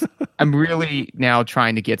 I'm really now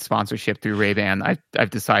trying to get sponsorship through Ray-Ban. I've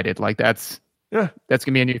decided, like, that's gonna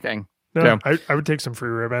be a new thing. No, So, I would take some free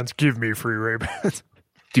Ray-Bans. Give me free Ray-Bans.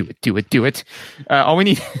 do it. All we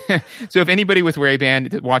need. So if anybody with Ray-Ban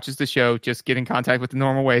that watches the show, just get in contact with the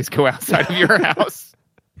normal ways. Go outside of your house.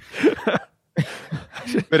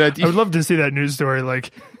 But I would love to see that news story,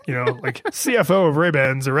 like, like CFO of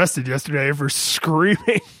Ray-Bans arrested yesterday for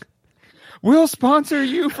screaming. We'll sponsor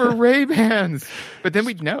you for Ray-Bans. But then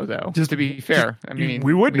we'd know, though, just to be fair. I mean,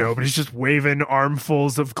 we would know, but he's just waving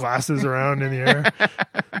armfuls of glasses around in the air.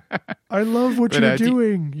 I love what you're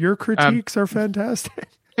doing. Your critiques are fantastic.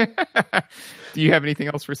 Do you have anything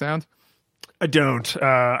else for sound? I don't.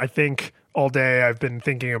 I think all day I've been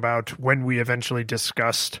thinking about when we eventually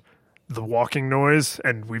discussed the walking noise,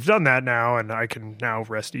 and we've done that now, and I can now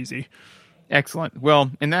rest easy. Excellent.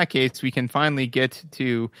 Well, in that case, we can finally get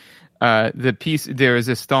to the piece de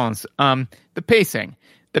resistance. The pacing.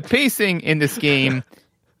 The pacing in this game.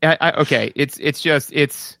 Okay,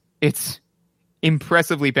 it's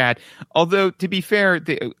impressively bad. Although, to be fair,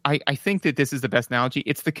 I think that this is the best analogy.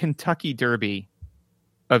 It's the Kentucky Derby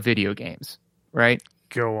of video games, right?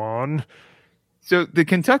 Go on. So the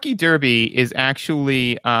Kentucky Derby is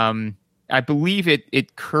actually, I believe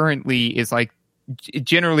it currently is like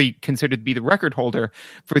generally considered to be the record holder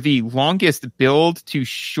for the longest build to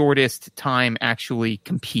shortest time actually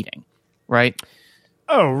competing, right?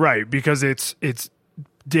 Oh, right, because it's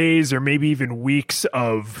days or maybe even weeks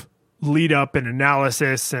of lead up and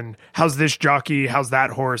analysis and how's this jockey, how's that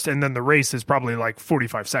horse, and then the race is probably like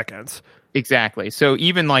 45 seconds. Exactly. So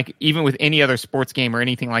even with any other sports game or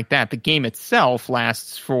anything like that, the game itself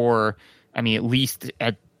lasts for, at least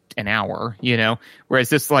at an hour, whereas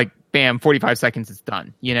this, like, bam, 45 seconds, it's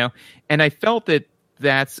done, and I felt that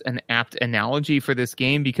that's an apt analogy for this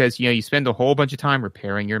game because, you spend a whole bunch of time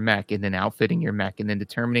repairing your mech and then outfitting your mech and then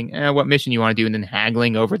determining what mission you want to do and then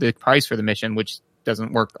haggling over the price for the mission, which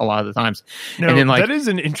doesn't work a lot of the times. No, and then, that is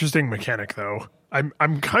an interesting mechanic, though.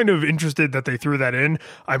 I'm kind of interested that they threw that in.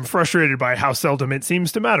 I'm frustrated by how seldom it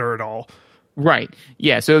seems to matter at all. Right.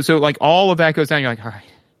 Yeah. So like all of that goes down. You're like,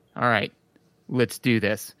 all right, let's do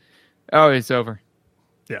this. Oh, it's over.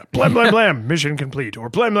 Yeah. Blam, blam, blam. Mission complete. Or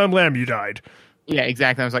blam, blam, blam. You died. Yeah,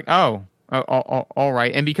 exactly. I was like, oh, all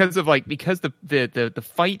right. And because the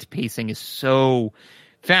fight pacing is so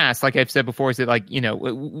fast, like I've said before, is that, like,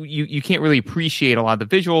 you can't really appreciate a lot of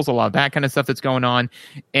the visuals, a lot of that kind of stuff that's going on.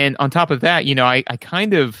 And on top of that, I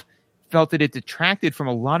kind of felt that it detracted from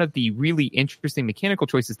a lot of the really interesting mechanical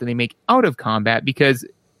choices that they make out of combat, because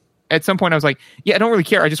at some point I was like, yeah, I don't really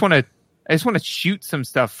care. I just want to shoot some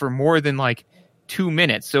stuff for more than like 2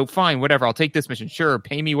 minutes. So fine, whatever. I'll take this mission. Sure.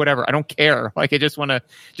 Pay me whatever. I don't care. Like, I just want to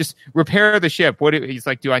just repair the ship. He's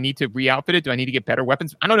like, do I need to re-outfit it? Do I need to get better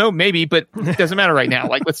weapons? I don't know. Maybe, but it doesn't matter right now.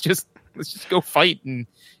 Like, let's just go fight and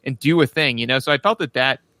do a thing, So I felt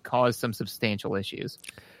that caused some substantial issues.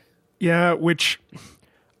 Yeah, which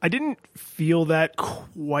I didn't feel that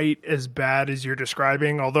quite as bad as you're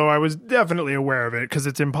describing, although I was definitely aware of it because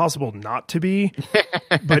it's impossible not to be.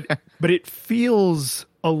 but it feels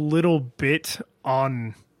a little bit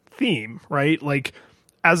on theme, right? Like,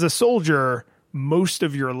 as a soldier, most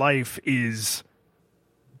of your life is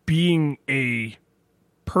being a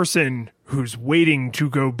person who's waiting to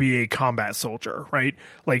go be a combat soldier, right?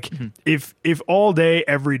 Like, if all day,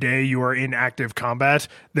 every day you are in active combat,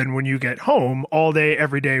 then when you get home, all day,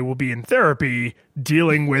 every day will be in therapy,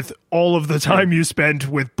 dealing with all of the time you spent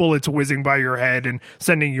with bullets whizzing by your head and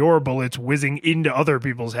sending your bullets whizzing into other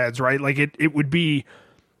people's heads, right? Like, it would be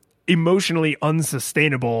emotionally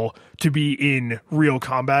unsustainable to be in real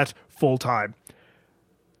combat full time.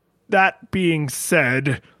 That being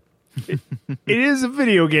said, it is a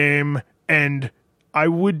video game, and I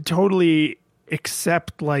would totally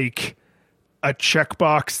accept, like, a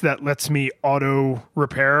checkbox that lets me auto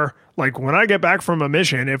repair. Like, when I get back from a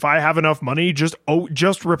mission, if I have enough money, just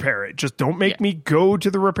repair it. Just don't make me go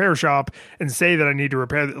to the repair shop and say that I need to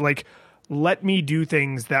repair it. Like, let me do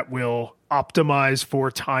things that will optimize for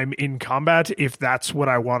time in combat if that's what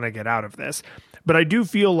I want to get out of this. But I do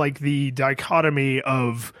feel like the dichotomy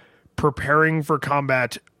of preparing for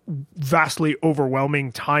combat, vastly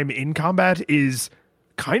overwhelming time in combat, is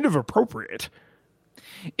kind of appropriate.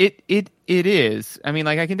 It is. I mean,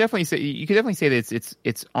 like, you can definitely say that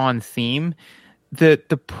it's on theme. The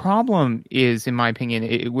problem is, in my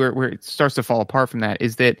opinion, where it starts to fall apart from that,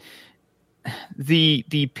 is that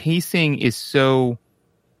the pacing is so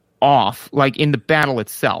off, like in the battle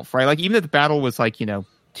itself, right? Like even if the battle was like,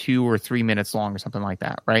 2 or 3 minutes long or something like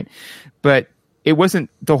that, right? But it wasn't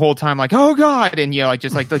the whole time like, oh God, and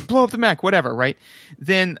just like blow up the mech, whatever, right?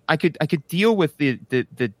 Then I could deal with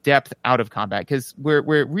the depth out of combat, because where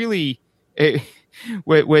it really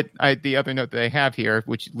the other note that I have here,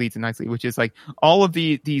 which leads nicely, which is like all of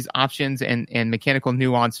these options and mechanical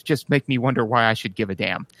nuance just make me wonder why I should give a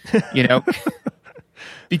damn,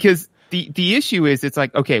 because the issue is, it's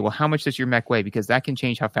like, okay, well, how much does your mech weigh? Because that can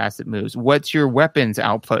change how fast it moves. What's your weapons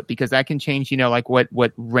output? Because that can change, like what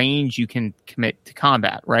range you can commit to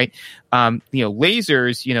combat, right?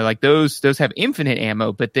 Lasers, like those have infinite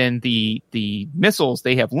ammo, but then the missiles,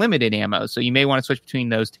 they have limited ammo. So you may want to switch between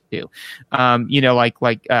those two.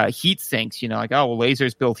 Heat sinks, like, oh, well,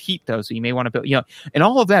 lasers build heat though. So you may want to build, and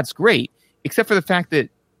all of that's great, except for the fact that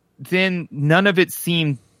then none of it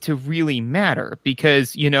seemed to really matter,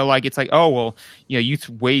 because it's like, oh well, you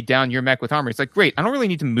weighed down your mech with armor. It's like, great, I don't really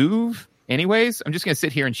need to move anyways. I'm just gonna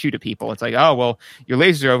sit here and shoot at people. It's like, oh well, your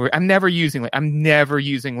lasers are over. I'm never using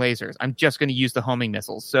lasers. I'm just gonna use the homing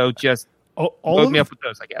missiles. So just load me up with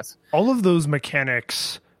those, I guess. All of those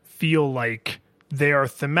mechanics feel like they are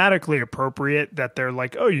thematically appropriate, that they're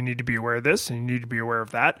like, oh, you need to be aware of this and you need to be aware of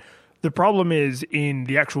that. The problem is, in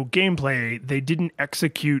the actual gameplay, they didn't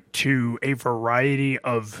execute to a variety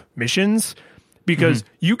of missions, because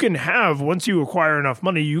you can have, once you acquire enough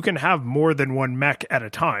money, you can have more than one mech at a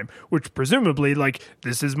time, which presumably, like,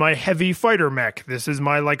 this is my heavy fighter mech, this is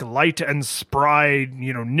my like light and spry,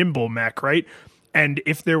 nimble mech, right? And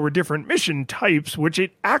if there were different mission types, which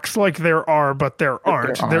it acts like there are, but there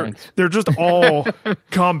aren't. They're just all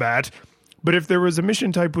combat. But if there was a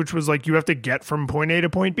mission type which was like, you have to get from point A to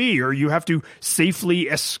point B, or you have to safely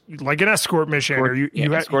like an escort mission, or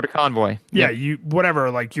you escort a convoy. Yeah, whatever.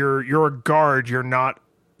 Like you're a guard. You're not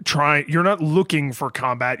looking for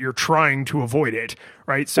combat. You're trying to avoid it,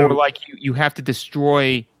 right? So, or like you have to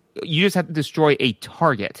destroy. You just have to destroy a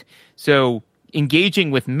target. So engaging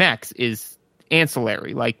with mechs is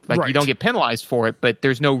ancillary. Like right. You don't get penalized for it, but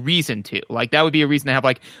there's no reason to. Like that would be a reason to have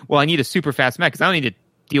like, well, I need a super fast mech because I don't need to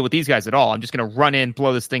deal with these guys at all. I'm just going to run in,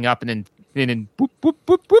 blow this thing up, and then whoop, whoop,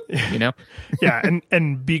 whoop, whoop, Yeah,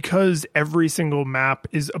 and because every single map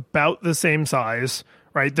is about the same size,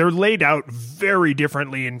 right? They're laid out very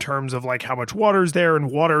differently in terms of like how much water's there, and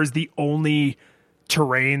water is the only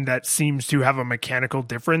terrain that seems to have a mechanical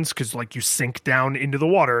difference, because like you sink down into the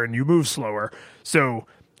water and you move slower. So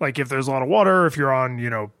like if there's a lot of water, if you're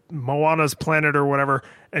on, Moana's planet or whatever,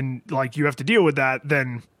 and like you have to deal with that,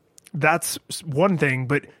 then that's one thing.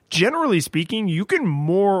 But generally speaking, you can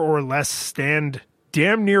more or less stand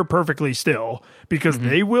damn near perfectly still, because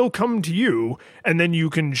they will come to you and then you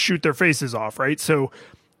can shoot their faces off, right? So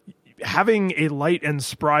having a light and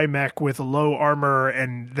spry mech with low armor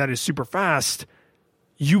and that is super fast,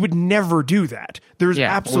 you would never do that. There's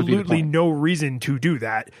absolutely no reason to do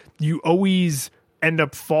that. You always end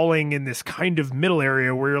up falling in this kind of middle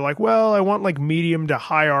area where you're like, well, I want like medium to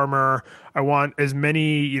high armor. I want as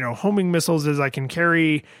many, homing missiles as I can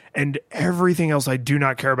carry, and everything else I do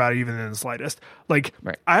not care about even in the slightest. Like,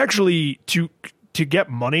 right. I actually, to get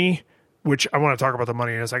money, which I want to talk about the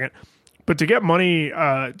money in a second, but to get money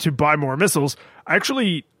to buy more missiles, I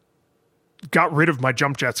actually got rid of my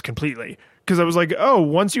jump jets completely. Because I was like, oh,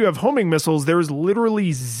 once you have homing missiles, there's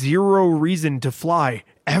literally zero reason to fly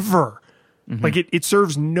ever. Like it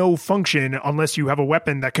serves no function unless you have a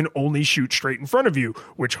weapon that can only shoot straight in front of you,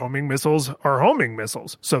 which homing missiles are homing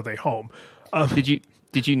missiles, so they home.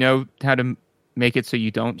 Did you know how to make it so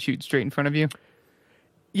you don't shoot straight in front of you?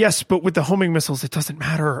 Yes, but with the homing missiles, it doesn't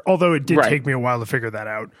matter. Although it did take me a while to figure that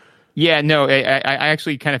out. Yeah, no, I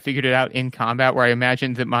actually kind of figured it out in combat, where I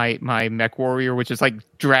imagined that my mech warrior was just like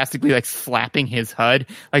drastically like slapping his HUD.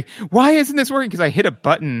 Like, why isn't this working? Because I hit a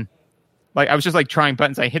button. Like I was just like trying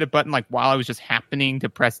buttons. I hit a button like while I was just happening to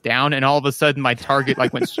press down, and all of a sudden my target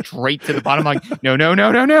like went straight to the bottom. Like no.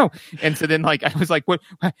 And so then like I was like, what?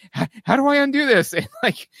 How do I undo this? And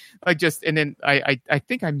and then I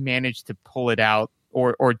think I managed to pull it out,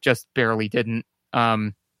 or just barely didn't.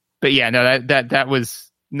 But yeah, no, that was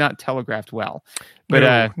not telegraphed well.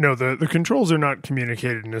 But no, the controls are not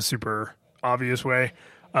communicated in a super obvious way.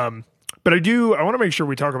 But I want to make sure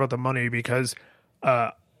we talk about the money, because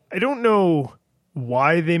I don't know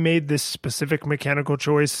why they made this specific mechanical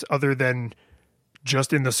choice other than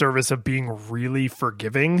just in the service of being really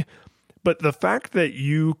forgiving. But the fact that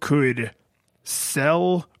you could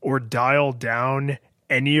sell or dial down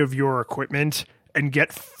any of your equipment and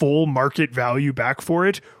get full market value back for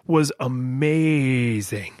it was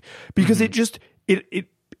amazing, because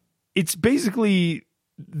it's basically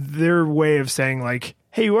their way of saying like,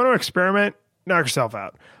 hey, you want to experiment? Knock yourself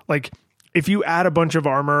out. Like, if you add a bunch of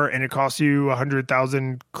armor and it costs you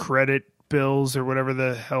 100,000 credit bills or whatever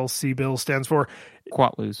the hell C bill stands for,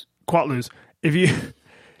 Quatlus.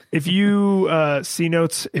 If you C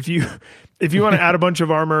notes, if you want to add a bunch of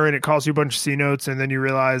armor and it costs you a bunch of C notes, and then you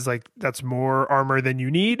realize like that's more armor than you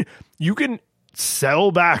need, you can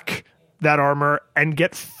sell back that armor and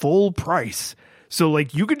get full price. So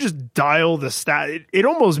like you could just dial the stat. It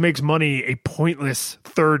almost makes money a pointless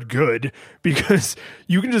third good, because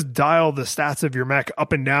you can just dial the stats of your mech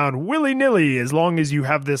up and down willy-nilly as long as you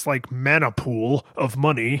have this like mana pool of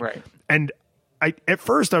money. Right. And at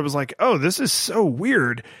first I was like, oh, this is so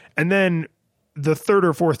weird. And then the third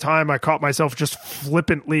or fourth time I caught myself just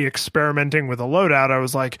flippantly experimenting with a loadout, I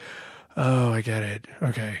was like, oh, I get it.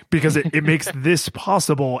 Okay. Because it makes this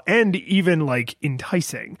possible and even like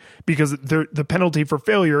enticing, because the penalty for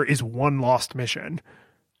failure is one lost mission.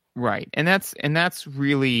 Right. And that's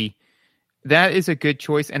really, that is a good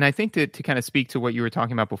choice. And I think that to kind of speak to what you were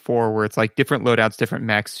talking about before, where it's like different loadouts, different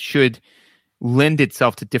mechs should lend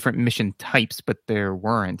itself to different mission types, but there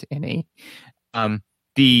weren't any.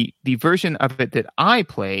 The version of it that I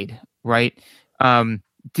played, right,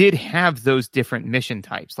 did have those different mission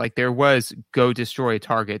types. Like there was go destroy a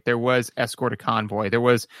target, there was escort a convoy, there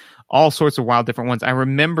was all sorts of wild different ones. I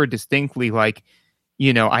remember distinctly, like,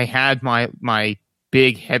 you know, I had my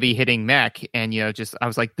big heavy hitting mech, and you know, just I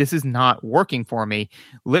was like, this is not working for me.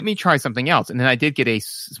 Let me try something else. And then I did get a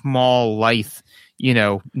small lithe, you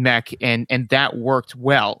know, mech, and that worked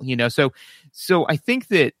well. You know, so I think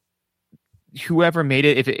that whoever made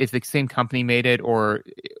it, if the same company made it, or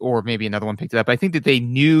maybe another one picked it up, I think that they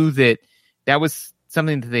knew that was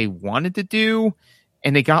something that they wanted to do,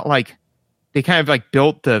 and they kind of like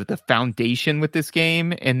built the foundation with this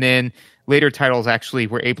game, and then later titles actually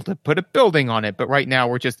were able to put a building on it. But right now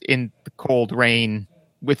we're just in the cold rain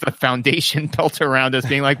with a foundation built around us,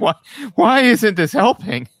 being like, why isn't this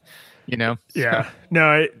helping? You know? Yeah.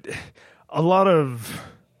 No,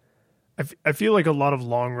 I feel like a lot of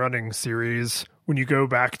long-running series, when you go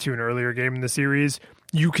back to an earlier game in the series,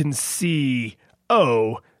 you can see,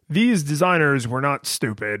 oh, these designers were not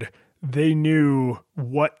stupid. They knew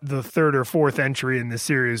what the third or fourth entry in the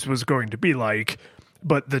series was going to be like,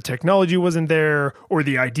 but the technology wasn't there, or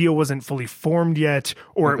the idea wasn't fully formed yet,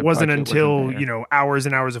 or it wasn't until, you know, hours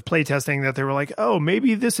and hours of playtesting that they were like, oh,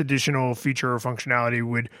 maybe this additional feature or functionality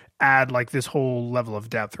would add like this whole level of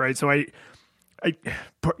depth, right? So I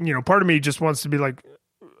part of me just wants to be like,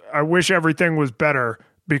 I wish everything was better,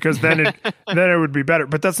 because then it would be better.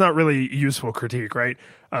 But that's not really useful critique, right?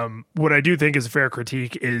 What I do think is a fair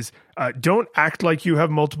critique is don't act like you have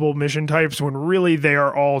multiple mission types when really they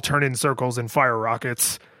are all turn in circles and fire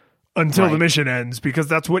rockets until the mission ends, because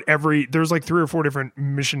that's what there's like 3 or 4 different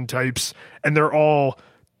mission types, and they're all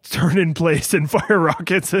turn in place and fire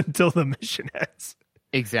rockets until the mission ends.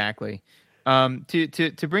 Exactly.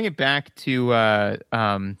 To bring it back to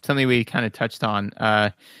something we kind of touched on,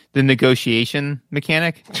 the negotiation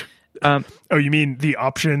mechanic. Oh, you mean the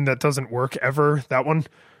option that doesn't work ever? That one?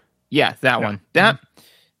 Yeah, that one. That,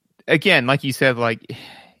 again, like you said, like,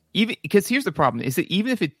 even because here's the problem, is that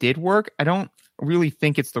even if it did work, I don't really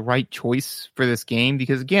think it's the right choice for this game,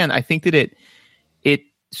 because again, I think that it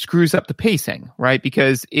screws up the pacing, right?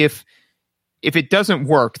 Because if it doesn't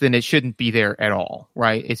work, then it shouldn't be there at all,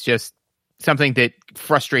 right? It's just something that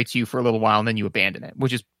frustrates you for a little while and then you abandon it,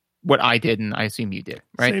 which is what I did, and I assume you did,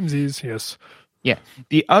 right? Samesies, yes. Yeah.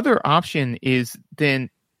 The other option is then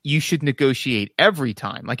you should negotiate every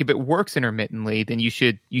time. Like if it works intermittently, then you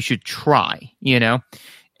should try, you know,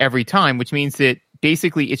 every time, which means that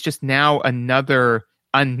basically it's just now another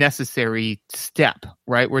unnecessary step,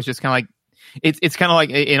 right? Where it's just kind of like, it's kind of like,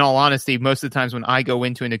 in all honesty, most of the times when I go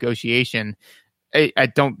into a negotiation, I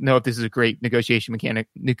don't know if this is a great negotiation mechanic.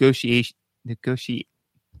 You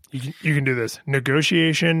can do this.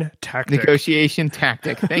 Negotiation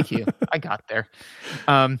tactic. Thank you. I got there.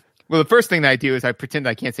 Well, the first thing that I do is I pretend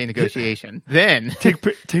I can't say negotiation. Then take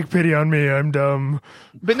pity on me. I'm dumb.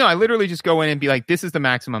 But no, I literally just go in and be like, this is the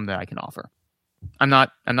maximum that I can offer. I'm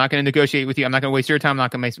not going to negotiate with you. I'm not going to waste your time. I'm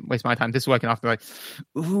not going to waste my time. This is what I can offer. Like,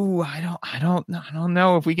 ooh, I don't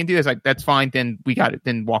know if we can do this. Like, that's fine. Then we got it.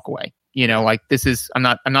 Then walk away. You know, like I'm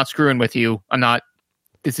not screwing with you.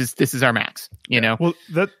 This is our max, you know? Well,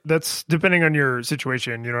 that's depending on your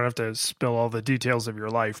situation. You don't have to spill all the details of your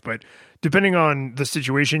life, but depending on the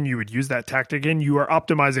situation you would use that tactic in, you are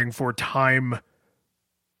optimizing for time,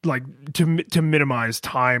 like to minimize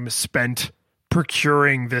time spent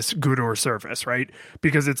procuring this good or service, right?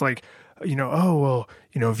 Because it's like, oh well,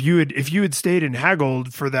 if you had stayed and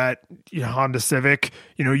haggled for that Honda Civic,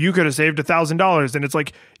 you could have saved $1,000. And it's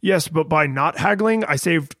like, yes, but by not haggling, I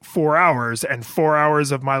saved 4 hours, and 4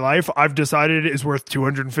 hours of my life I've decided is worth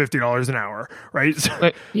 $250 an hour, right?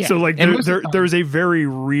 So like there's a very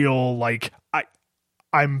real like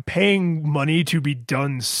I'm paying money to be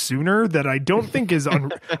done sooner that I don't think is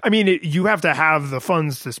I mean, you have to have the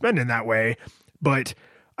funds to spend in that way, but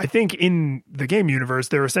I think in the game universe,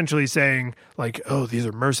 they're essentially saying like, oh, these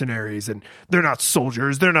are mercenaries and they're not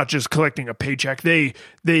soldiers. They're not just collecting a paycheck. They,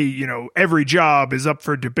 every job is up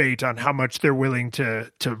for debate on how much they're willing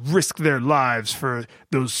to risk their lives for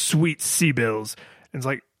those sweet sea bills. And it's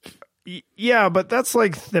like, yeah, but that's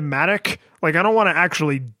like thematic. Like, I don't want to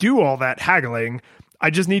actually do all that haggling. I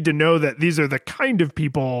just need to know that these are the kind of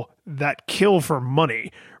people that kill for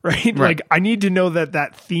money, right? Like, I need to know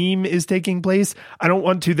that theme is taking place. I don't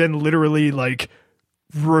want to then literally like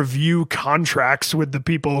review contracts with the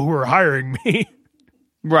people who are hiring me.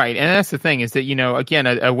 Right. And that's the thing is that, again,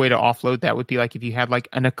 a way to offload that would be like if you had like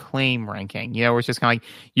an acclaim ranking, where it's just kind of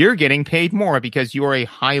like you're getting paid more because you're a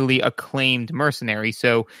highly acclaimed mercenary.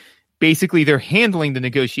 So basically they're handling the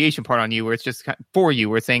negotiation part on you, where it's just for you,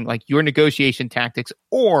 where it's saying like your negotiation tactics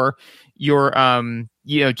or your,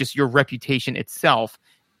 just your reputation itself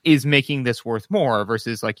is making this worth more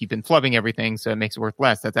versus like you've been flubbing everything, so it makes it worth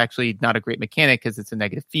less. That's actually not a great mechanic because it's a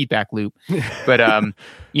negative feedback loop. But,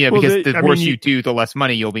 because the worse you do, the less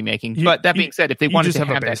money you'll be making. But that being said, if they wanted to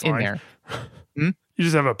have that in there. You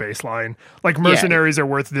just have a baseline. Like mercenaries are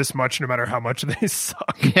worth this much no matter how much they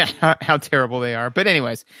suck. Yeah, how terrible they are. But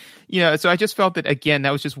anyways, so I just felt that, again,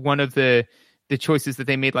 that was just one of the choices that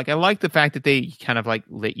they made. Like, I like the fact that they kind of like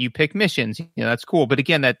let you pick missions. That's cool. But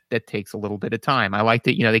again, that takes a little bit of time. I like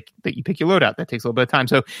that, that you pick your loadout. That takes a little bit of time.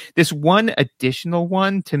 So this one additional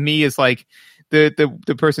one to me is like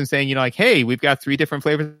the person saying, like, hey, we've got 3 different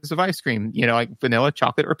flavors of ice cream, like vanilla,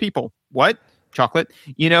 chocolate, or people. What? Chocolate?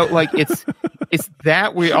 Like it's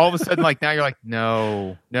that we all of a sudden like now you're like,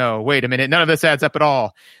 no, wait a minute. None of this adds up at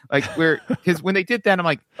all. Like because when they did that, I'm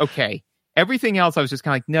like, okay. Everything else, I was just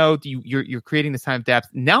kind of like, no, you're creating this time of depth.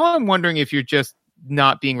 Now I'm wondering if you're just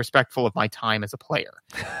not being respectful of my time as a player.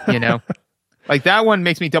 Like that one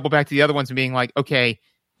makes me double back to the other ones and being like, okay,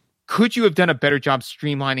 could you have done a better job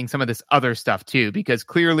streamlining some of this other stuff too? Because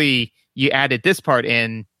clearly you added this part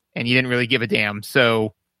in and you didn't really give a damn.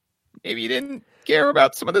 So maybe you didn't care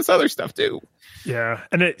about some of this other stuff too. Yeah.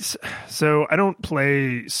 And so I don't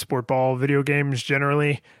play sport ball video games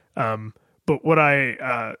generally. But what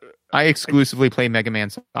I exclusively play Mega Man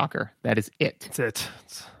Soccer. That is it. That's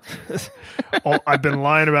it. I've been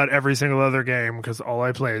lying about every single other game because all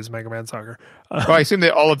I play is Mega Man Soccer. Well, I assume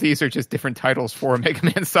that all of these are just different titles for Mega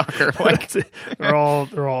Man Soccer. Like they're all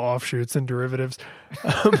offshoots and derivatives.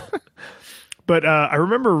 But I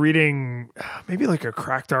remember reading maybe like a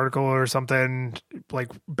Cracked article or something like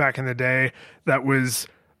back in the day that was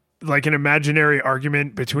like an imaginary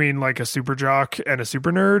argument between like a super jock and a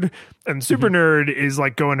super nerd, and super nerd is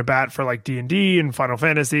like going to bat for like D&D and Final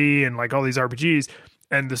Fantasy and like all these RPGs.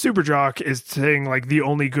 And the super jock is saying like the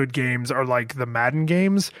only good games are like the Madden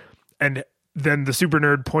games. And then the super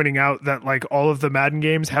nerd pointing out that like all of the Madden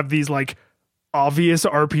games have these like obvious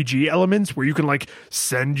RPG elements where you can like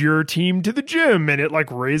send your team to the gym and it like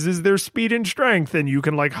raises their speed and strength, and you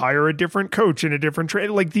can like hire a different coach and a different trade,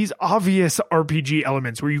 like these obvious RPG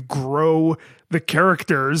elements where you grow the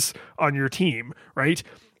characters on your team, right?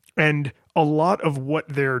 And a lot of what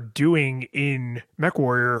they're doing in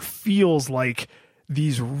MechWarrior feels like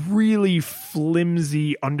these really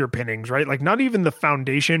flimsy underpinnings, right? Like not even the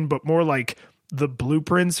foundation, but more like the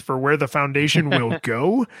blueprints for where the foundation will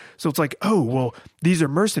go. So it's like, oh, well, these are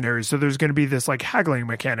mercenaries, so there's going to be this like haggling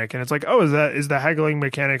mechanic. And it's like, oh, is the haggling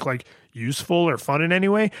mechanic like useful or fun in any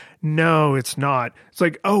way? No, it's not. It's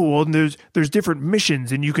like, oh, well, there's different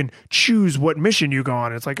missions and you can choose what mission you go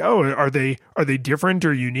on. It's like, oh, are they different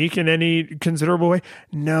or unique in any considerable way?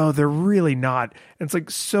 No, they're really not. And it's like,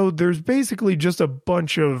 so there's basically just a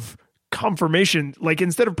bunch of confirmation. Like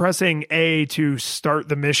instead of pressing A to start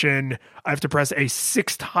the mission, I have to press A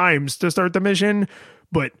 6 times to start the mission,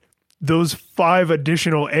 but those 5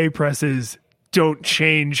 additional A presses don't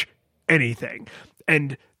change anything.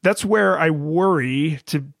 And that's where I worry,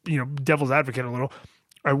 to devil's advocate a little,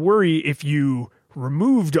 I worry if you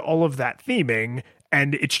removed all of that theming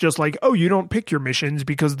and it's just like, oh, you don't pick your missions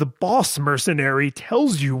because the boss mercenary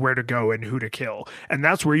tells you where to go and who to kill. And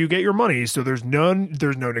that's where you get your money. So there's no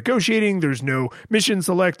negotiating, there's no mission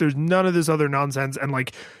select, there's none of this other nonsense. And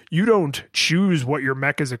like, you don't choose what your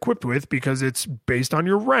mech is equipped with because it's based on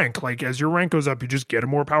your rank. Like as your rank goes up, you just get a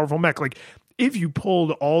more powerful mech. Like if you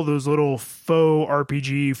pulled all those little faux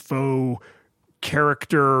RPG, faux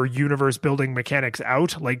character universe building mechanics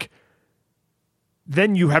out, like,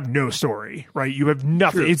 then you have no story, right? You have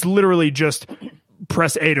nothing. True. It's literally just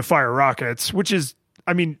press A to fire rockets, which is,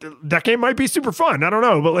 I mean, that game might be super fun. I don't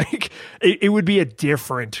know, but like it would be a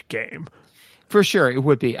different game. For sure, it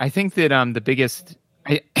would be. I think that the biggest,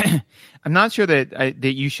 I'm not sure that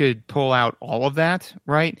that you should pull out all of that,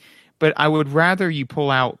 right? But I would rather you pull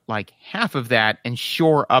out like half of that and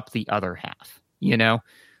shore up the other half. You know,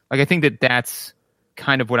 like I think that that's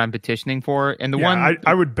kind of what I'm petitioning for. And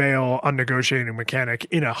I would bail on negotiating mechanic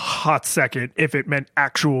in a hot second if it meant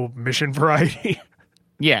actual mission variety.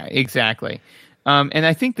 Yeah, exactly. And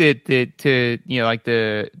I think that to like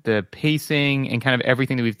the pacing and kind of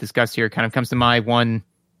everything that we've discussed here kind of comes to my one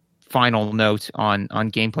final note on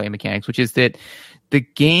gameplay mechanics, which is that the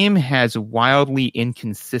game has wildly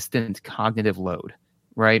inconsistent cognitive load,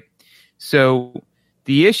 right? So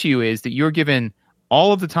the issue is that you're given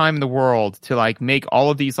all of the time in the world to like make all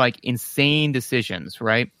of these like insane decisions,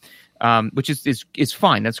 right? Which is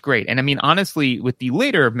fine. That's great. And I mean, honestly, with the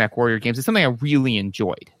later MechWarrior games, it's something I really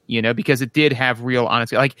enjoyed, because it did have real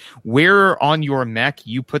honesty. Like where on your mech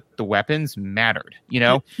you put the weapons mattered,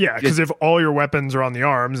 Yeah, because if all your weapons are on the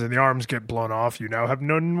arms and the arms get blown off, you now have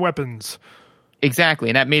no weapons. Exactly.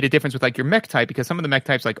 And that made a difference with like your mech type, because some of the mech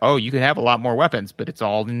types, like, oh, you could have a lot more weapons, but it's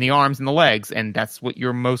all in the arms and the legs. And that's what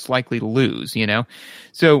you're most likely to lose,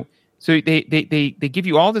 So they give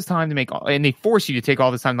you all this time to make, and they force you to take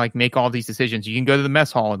all this time to like make all these decisions. You can go to the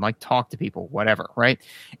mess hall and like talk to people, whatever, right?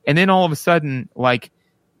 And then all of a sudden, like,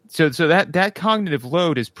 so that cognitive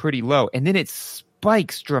load is pretty low, and then it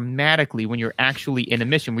spikes dramatically when you're actually in a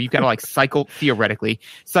mission where you've got to like cycle through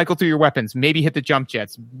your weapons, maybe hit the jump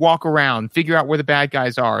jets, walk around, figure out where the bad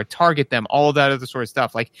guys are, target them, all of that other sort of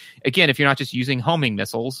stuff. Like, again, if you're not just using homing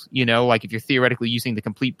missiles, like if you're theoretically using the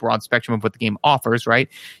complete broad spectrum of what the game offers, right?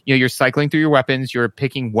 You're cycling through your weapons, you're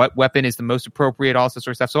picking what weapon is the most appropriate, all this sort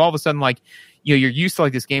of stuff. So all of a sudden, like, you're used to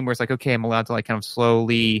like this game where it's like, okay, I'm allowed to like kind of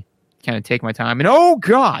slowly kind of take my time, and oh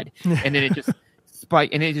god, and then it just spike,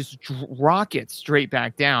 and it just rockets straight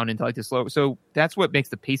back down into like this low. So that's what makes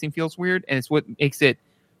the pacing feels weird, and it's what makes it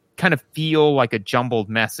kind of feel like a jumbled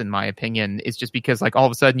mess, in my opinion. It's just because like all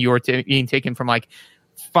of a sudden you're being taken from like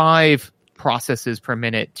 5 processes per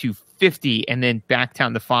minute to 50, and then back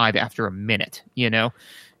down to 5 after a minute,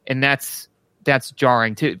 and that's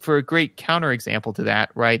jarring. For a great counterexample to that,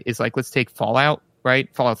 right, is like, let's take Fallout, right?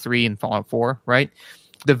 Fallout 3 and Fallout 4, right?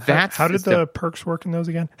 The VATS How did the perks work in those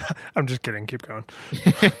again? I'm just kidding. Keep going.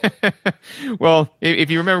 Well,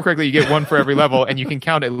 if you remember correctly, you get 1 for every level, and you can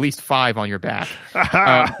count at least 5 on your back.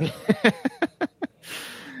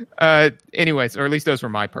 Anyways, or at least those were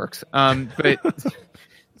my perks. But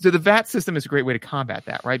so the VAT system is a great way to combat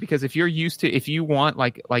that, right? Because if you want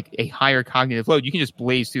like a higher cognitive load, you can just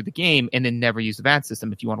blaze through the game and then never use the VAT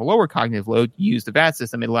system. If you want a lower cognitive load, use the VAT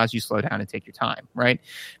system. It allows you to slow down and take your time, right?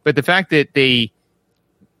 But the fact that they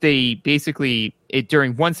basically,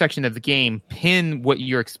 during one section of the game, pin what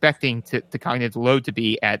you're expecting the cognitive load to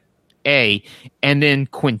be at A, and then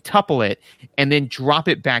quintuple it, and then drop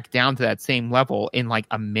it back down to that same level in like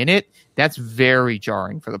a minute, that's very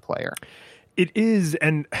jarring for the player. It is,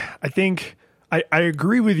 and I think I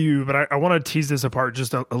agree with you, but I want to tease this apart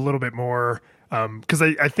just a little bit more, because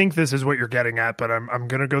I think this is what you're getting at, but I'm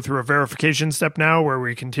going to go through a verification step now where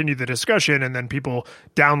we continue the discussion, and then people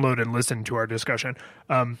download and listen to our discussion.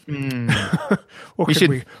 What can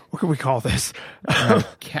we call this?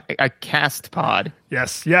 A cast pod.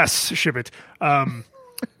 Yes, ship it.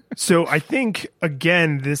 So I think,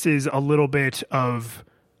 again, this is a little bit of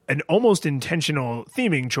an almost intentional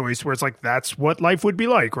theming choice where it's like, that's what life would be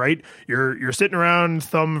like, right? You're sitting around,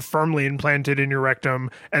 thumb firmly implanted in your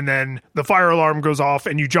rectum, and then the fire alarm goes off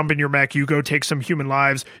and you jump in your mech, you go take some human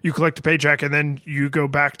lives, you collect a paycheck, and then you go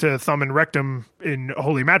back to thumb and rectum in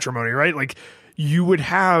holy matrimony, right? Like, you would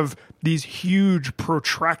have these huge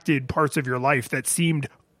protracted parts of your life that seemed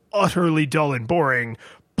utterly dull and boring,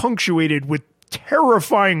 punctuated with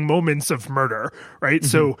terrifying moments of murder, right? Mm-hmm.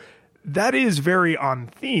 So that is very on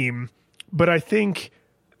theme, but I think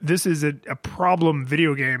this is a problem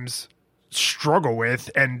video games struggle with,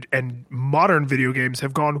 and modern video games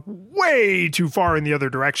have gone way too far in the other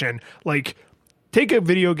direction. Like, take a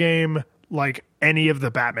video game like any of the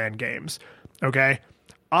Batman games, okay?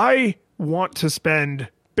 I want to spend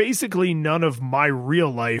basically none of my real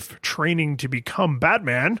life training to become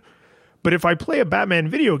Batman, but if I play a Batman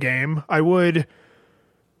video game, I would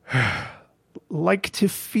like to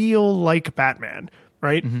feel like Batman,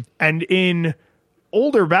 right? Mm-hmm. And in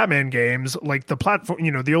older Batman games, like the platform,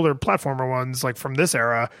 the older platformer ones, like from this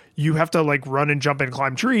era, you have to like run and jump and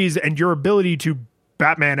climb trees, and your ability to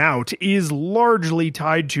Batman out is largely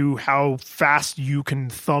tied to how fast you can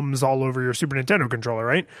thumbs all over your Super Nintendo controller,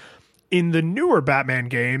 right? In the newer Batman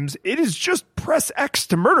games, it is just press X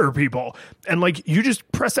to murder people. And like you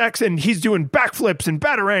just press X and he's doing backflips and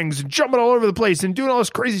batarangs and jumping all over the place and doing all this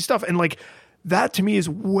crazy stuff. And like that to me is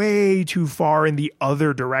way too far in the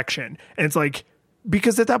other direction. And it's like,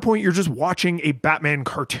 because at that point you're just watching a Batman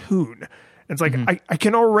cartoon. It's like, I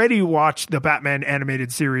can already watch the Batman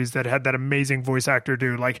animated series that had that amazing voice actor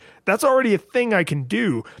dude. Like, that's already a thing I can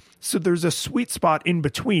do. So there's a sweet spot in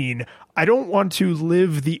between. I don't want to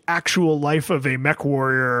live the actual life of a mech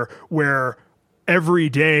warrior where every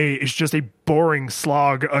day is just a boring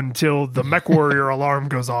slog until the mech warrior alarm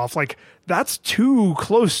goes off. Like, that's too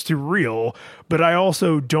close to real. But I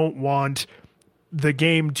also don't want the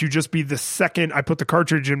game to just be the second I put the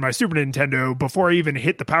cartridge in my Super Nintendo before I even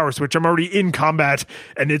hit the power switch. I'm already in combat,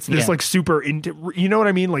 and it's this like super you know what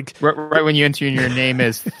I mean? Like right when you enter your name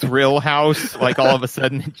as Thrill House, like all of a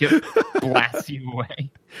sudden it just blasts you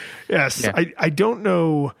away. Yes, yeah. I don't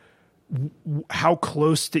know how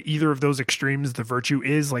close to either of those extremes the virtue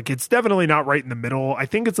is. Like it's definitely not right in the middle. I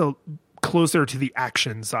think it's a closer to the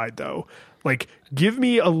action side though. Like, give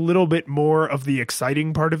me a little bit more of the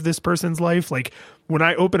exciting part of this person's life. Like, when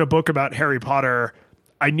I open a book about Harry Potter,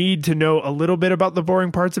 I need to know a little bit about the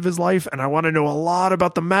boring parts of his life, and I want to know a lot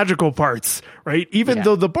about the magical parts, right? Even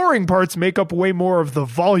though the boring parts make up way more of the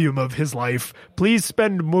volume of his life, please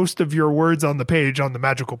spend most of your words on the page on the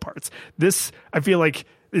magical parts. This, I feel like,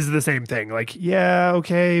 is the same thing. Like, yeah,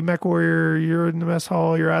 okay, Mech Warrior, you're in the mess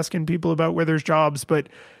hall, you're asking people about where there's jobs, but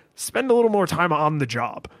spend a little more time on the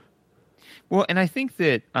job. Well, and I think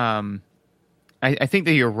that I think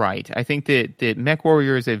that you're right. I think that Mech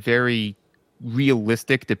Warrior is a very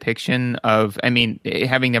realistic depiction of, I mean,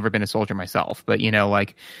 having never been a soldier myself, but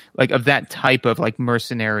like of that type of like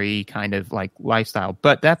mercenary kind of like lifestyle.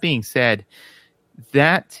 But that being said,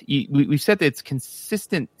 that we've said that it's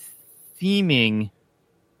consistent theming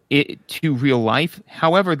it to real life.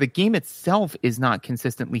 However, the game itself is not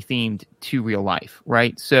consistently themed to real life,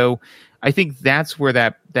 right? So I think that's where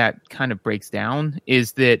that kind of breaks down,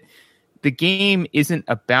 is that the game isn't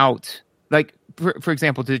about, like, for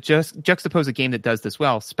example, to just juxtapose a game that does this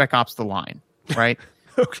well, Spec Ops: The Line, right?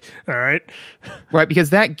 Okay. All right. Right, because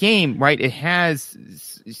that game, right, it has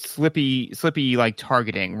slippy like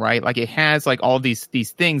targeting, right? Like it has like all these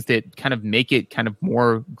things that kind of make it kind of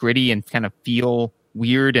more gritty and kind of feel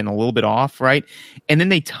weird and a little bit off, right? And then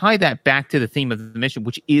they tie that back to the theme of the mission,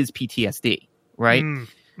 which is PTSD, right?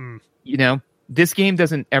 This game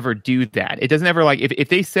doesn't ever do that. It doesn't ever, like, if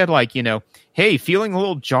they said, like, hey, feeling a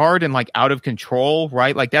little jarred and like out of control,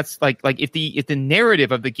 right? Like that's like if the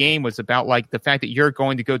narrative of the game was about like the fact that you're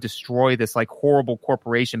going to go destroy this like horrible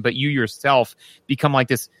corporation, but you yourself become like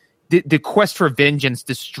this, the quest for vengeance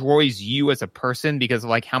destroys you as a person because of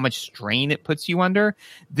like how much strain it puts you under,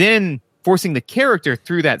 then forcing the character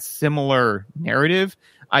through that similar narrative,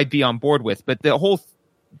 I'd be on board with. But the whole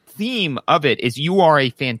theme of it is you are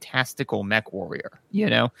a fantastical mech warrior,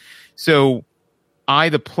 So I,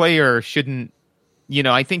 the player, shouldn't,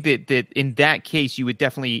 I think that in that case, you would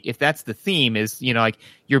definitely, if that's the theme, is, like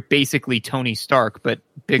you're basically Tony Stark, but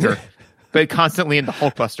bigger, but constantly in the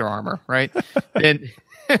Hulkbuster armor, right?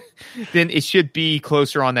 then it should be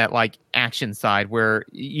closer on that like action side where,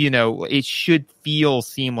 it should feel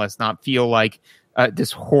seamless, not feel like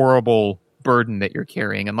this horrible burden that you're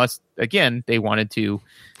carrying, unless again they wanted to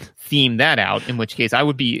theme that out, in which case I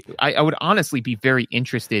would honestly be very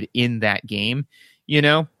interested in that game,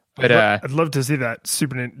 but I'd love to see that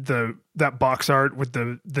that box art with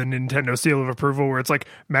the Nintendo seal of approval where it's like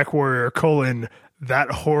Mech Warrior : that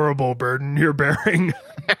horrible burden you're bearing.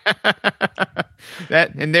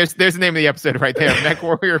 And there's the name of the episode right there. Mech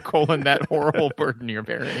Warrior : that horrible burden you're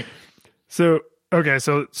bearing. So okay,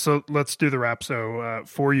 so let's do the wrap. So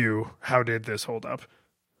for you, how did this hold up?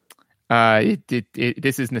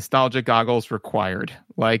 This is nostalgia goggles required.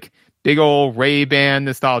 Like big old Ray-Ban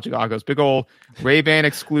nostalgia goggles, big old Ray-Ban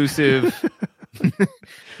exclusive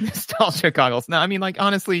nostalgia goggles. No, I mean, like,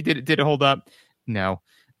 honestly, did it hold up? No.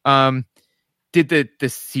 Did the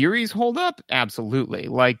series hold up? Absolutely.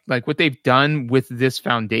 Like what they've done with this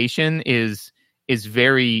foundation is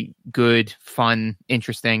very good, fun,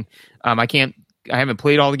 interesting. I haven't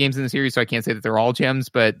played all the games in the series, so I can't say that they're all gems,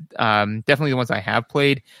 but definitely the ones I have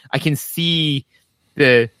played. I can see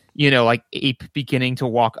the, like Ape beginning to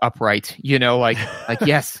walk upright, like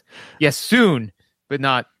yes, soon, but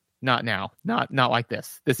not not now, not like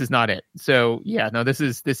this. This is not it. So yeah, no, this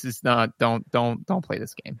is not. Don't play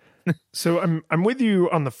this game. So I'm with you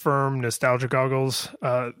on the firm nostalgia goggles.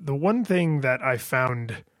 The one thing that I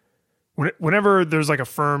found whenever there's like a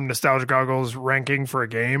firm nostalgia goggles ranking for a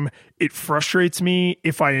game, it frustrates me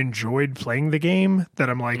if I enjoyed playing the game that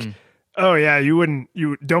I'm like, oh yeah,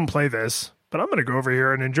 you don't play this, but I'm going to go over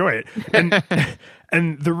here and enjoy it. And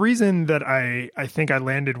and the reason that I think I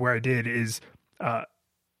landed where I did is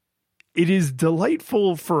it is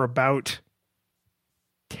delightful for about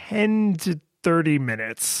 10 to 30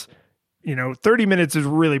 minutes. 30 minutes is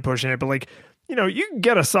really pushing it, but like, you can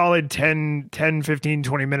get a solid 10, 15,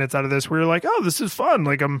 20 minutes out of this where you're like, oh, this is fun.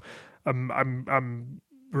 Like I'm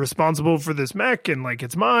responsible for this mech and like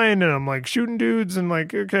it's mine and I'm like shooting dudes and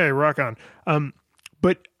like, okay, rock on.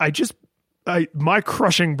 But my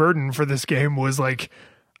crushing burden for this game was like,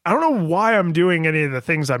 I don't know why I'm doing any of the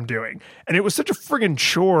things I'm doing. And it was such a friggin'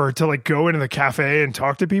 chore to like go into the cafe and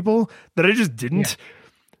talk to people that I just didn't. Yeah.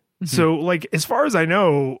 So, like, as far as I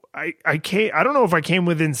know, I don't know if I came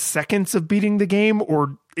within seconds of beating the game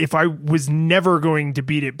or if I was never going to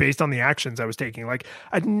beat it based on the actions I was taking. Like,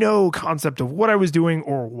 I had no concept of what I was doing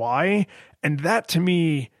or why. And that, to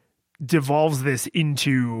me, devolves this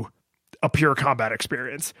into a pure combat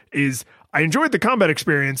experience. Is I enjoyed the combat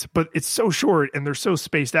experience, but it's so short and they're so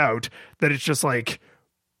spaced out that it's just like,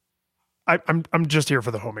 I'm just here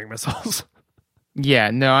for the homing missiles.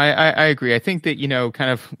 Yeah, no, I agree. I think that,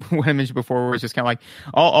 kind of what I mentioned before was just kind of like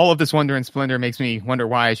all of this wonder and splendor makes me wonder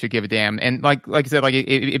why I should give a damn. And like I said, like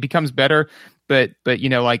it becomes better, but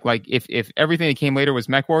like if everything that came later was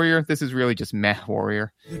Mech Warrior, this is really just Mech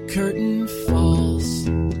Warrior. The curtain falls,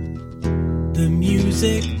 the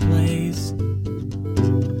music plays,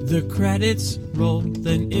 the credits roll,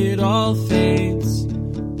 then it all fades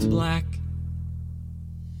to black,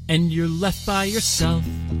 and you're left by yourself.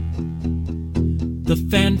 The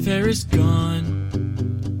fanfare is gone.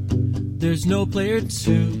 There's no player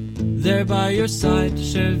two there by your side to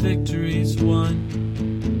share victories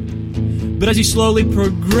won. But as you slowly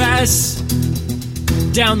progress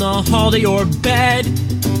down the hall to your bed,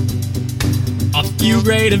 a few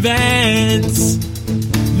great events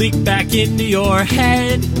leak back into your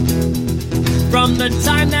head from the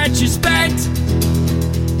time that you spent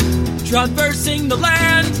traversing the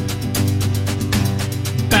land,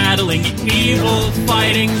 battling evil,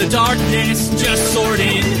 fighting the darkness, just sword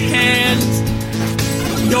in hand.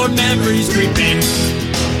 Your memories creeping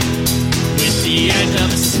with the edge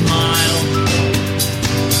of a smile.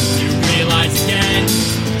 You realize again